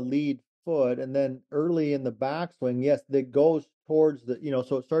more on the lead foot, and then early in the backswing, yes, that goes towards the,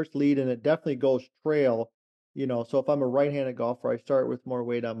 so it starts lead and it definitely goes trail, so if I'm a right-handed golfer, I start with more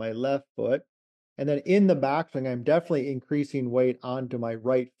weight on my left foot. And then in the backswing, I'm definitely increasing weight onto my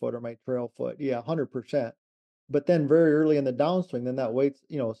right foot or my trail foot. Yeah, 100%. But then very early in the downswing, then that weight's,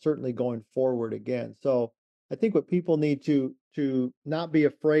 certainly going forward again. So I think what people need to not be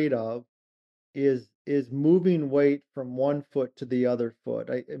afraid of is moving weight from one foot to the other foot.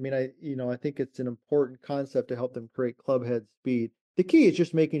 I think it's an important concept to help them create club head speed. The key is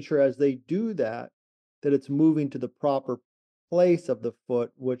just making sure as they do that it's moving to the proper place of the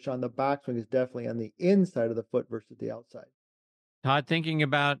foot, which on the backswing is definitely on the inside of the foot versus the outside. Todd, thinking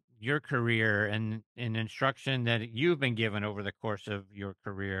about your career and instruction that you've been given over the course of your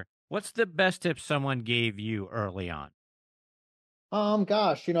career, what's the best tip someone gave you early on?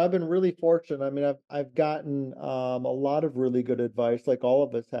 Gosh, I've been really fortunate. I mean, I've gotten a lot of really good advice, like all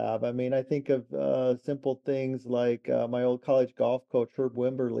of us have. I mean, I think of simple things like my old college golf coach, Herb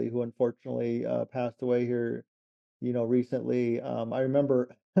Wimberly, who unfortunately passed away here, recently. I remember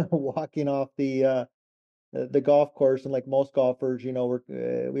walking off the golf course, and like most golfers,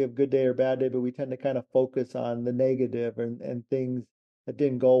 we have good day or bad day, but we tend to kind of focus on the negative and things that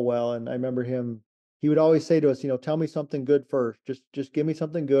didn't go well. And I remember he would always say to us, tell me something good first. Just give me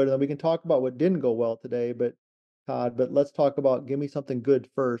something good, and then we can talk about what didn't go well today. But Todd, let's talk about give me something good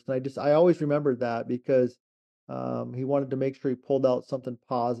first. And I always remembered that because he wanted to make sure he pulled out something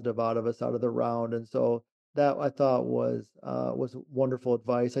positive out of us out of the round. And so that I thought was wonderful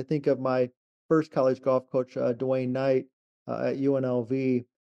advice. I think of my first college golf coach, Dwayne Knight, at UNLV,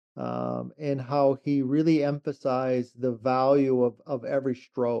 and how he really emphasized the value of every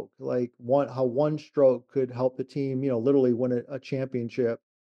stroke, like how one stroke could help the team, literally win a championship.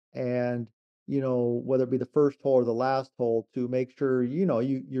 And, whether it be the first hole or the last hole, to make sure,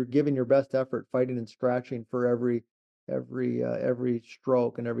 you're giving your best effort, fighting and scratching for every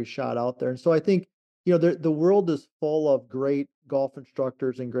stroke and every shot out there. And so I think, the world is full of great golf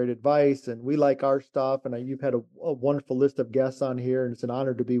instructors and great advice, and we like our stuff. And you've had a wonderful list of guests on here, and it's an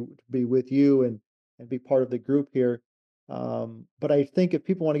honor to be with you and be part of the group here. But I think if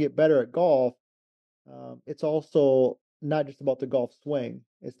people want to get better at golf, it's also not just about the golf swing.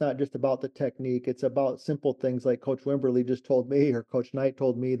 It's not just about the technique. It's about simple things like Coach Wimberly just told me, or Coach Knight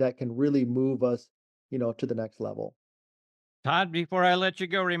told me, that can really move us, to the next level. Todd, before I let you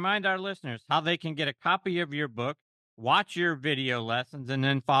go, remind our listeners how they can get a copy of your book, watch your video lessons, and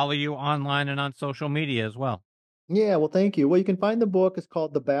then follow you online and on social media as well. Yeah, well, thank you. Well, you can find the book. It's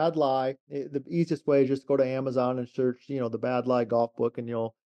called The Bad Lie. The easiest way is just go to Amazon and search, The Bad Lie Golf Book, and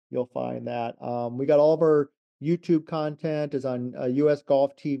you'll find that. We got all of our YouTube content is on US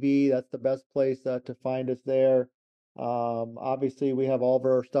Golf TV. That's the best place to find us there. Obviously, we have all of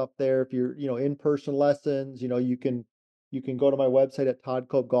our stuff there. If you're, in-person lessons, you can go to my website at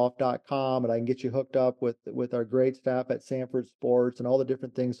toddkolbgolf.com, and I can get you hooked up with our great staff at Sanford Sports and all the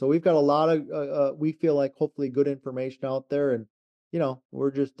different things. So we've got a lot of, we feel like hopefully good information out there. And,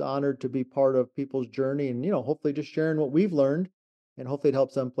 we're just honored to be part of people's journey and, hopefully just sharing what we've learned, and hopefully it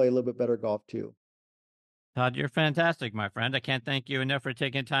helps them play a little bit better golf too. Todd, you're fantastic, my friend. I can't thank you enough for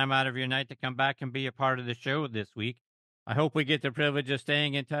taking time out of your night to come back and be a part of the show this week. I hope we get the privilege of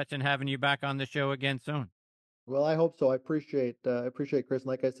staying in touch and having you back on the show again soon. Well, I hope so. I appreciate Chris. And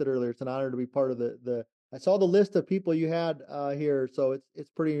like I said earlier, it's an honor to be part of I saw the list of people you had here, so it's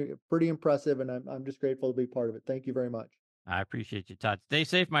pretty impressive, and I'm just grateful to be part of it. Thank you very much. I appreciate you, Todd. Stay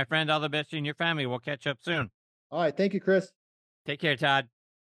safe, my friend. All the best to you and your family. We'll catch up soon. All right. Thank you, Chris. Take care, Todd.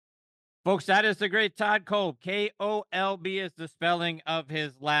 Folks, that is the great Todd Kolb. Kolb is the spelling of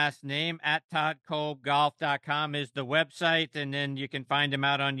his last name. At toddkolbgolf.com is the website, and then you can find him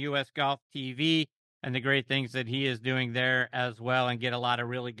out on US Golf TV and the great things that he is doing there as well, and get a lot of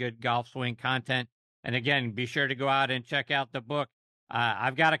really good golf swing content. And again, be sure to go out and check out the book.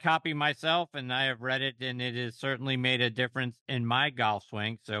 I've got a copy myself, and I have read it, and it has certainly made a difference in my golf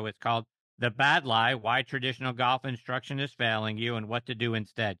swing. So it's called The Bad Lie, Why Traditional Golf Instruction is Failing You and What to Do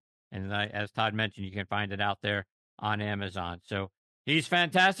Instead. And as Todd mentioned, you can find it out there on Amazon. So He's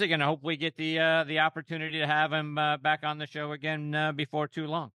fantastic, and I hope we get the opportunity to have him back on the show again before too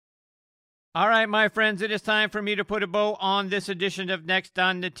long. All right, my friends, it is time for me to put a bow on this edition of Next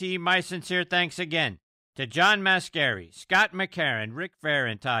on the Tee. My sincere thanks again to John Mascari, Scott McCarron, Rick Fair,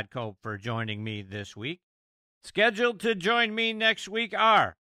 and Todd Cope for joining me this week. Scheduled to join me next week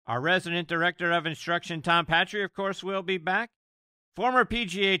are our resident director of instruction, Tom Patry, of course, will be back. Former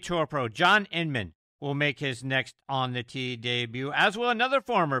PGA Tour pro John Inman will make his next On the Tee debut, as will another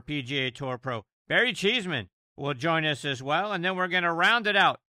former PGA Tour pro, Barry Cheeseman, will join us as well. And then we're going to round it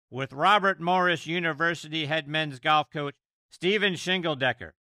out with Robert Morris University head men's golf coach Steven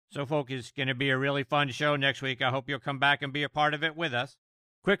Shingledecker. So, folks, it's going to be a really fun show next week. I hope you'll come back and be a part of it with us.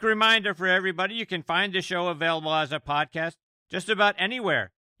 Quick reminder for everybody, you can find the show available as a podcast just about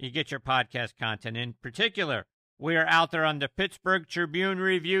anywhere you get your podcast content. In particular, we are out there on the Pittsburgh Tribune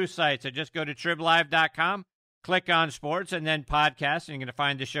Review site. So just go to triblive.com, click on sports, and then podcast, and you're going to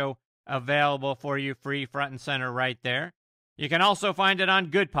find the show available for you free front and center right there. You can also find it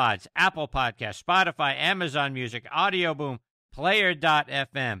on Good Pods, Apple Podcasts, Spotify, Amazon Music, Audio Boom,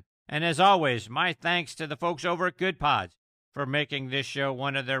 Player.fm. And as always, my thanks to the folks over at Good Pods for making this show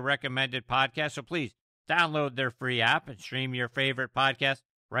one of their recommended podcasts. So please download their free app and stream your favorite podcast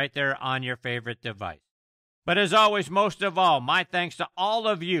right there on your favorite device. But as always, most of all, my thanks to all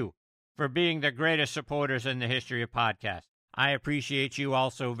of you for being the greatest supporters in the history of podcasts. I appreciate you all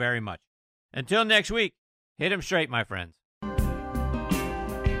so very much. Until next week, hit 'em straight, my friends.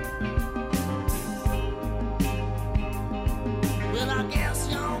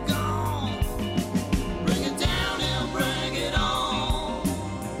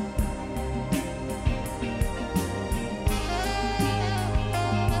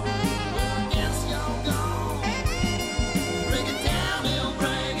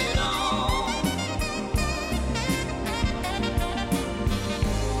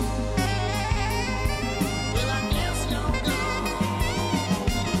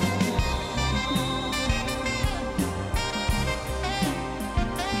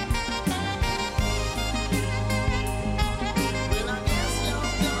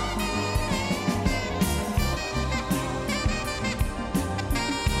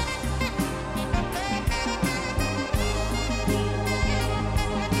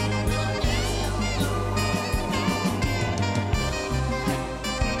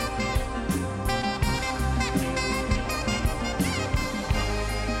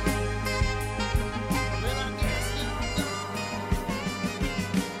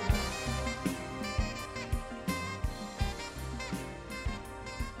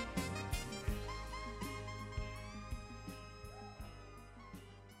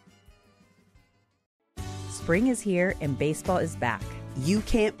 Spring is here and baseball is back. You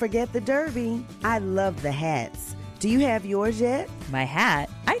can't forget the Derby. I love the hats. Do you have yours yet? My hat?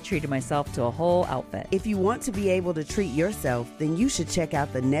 I treated myself to a whole outfit. If you want to be able to treat yourself, then you should check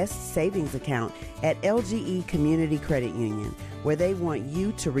out the Nest Savings Account at LGE Community Credit Union, where they want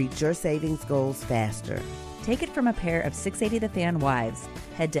you to reach your savings goals faster. Take it from a pair of 680 The Fan wives.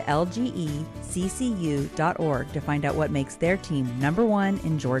 Head to lgeccu.org to find out what makes their team #1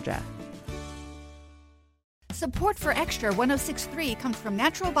 in Georgia. Support for Extra 106.3 comes from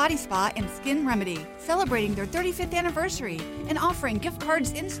Natural Body Spa and Skin Remedy, celebrating their 35th anniversary and offering gift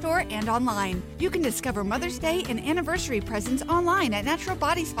cards in-store and online. You can discover Mother's Day and anniversary presents online at Natural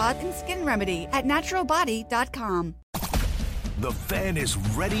Body Spa and Skin Remedy at naturalbody.com. The Fan is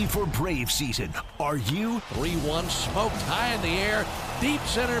ready for Brave season. Are you? 3-1 smoked high in the air, deep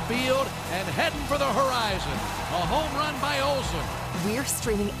center field, and heading for the horizon. A home run by Olsen. We're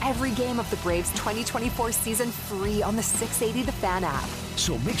streaming every game of the Braves 2024 season free on the 680 The Fan app.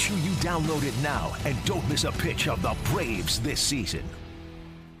 So make sure you download it now and don't miss a pitch of the Braves this season.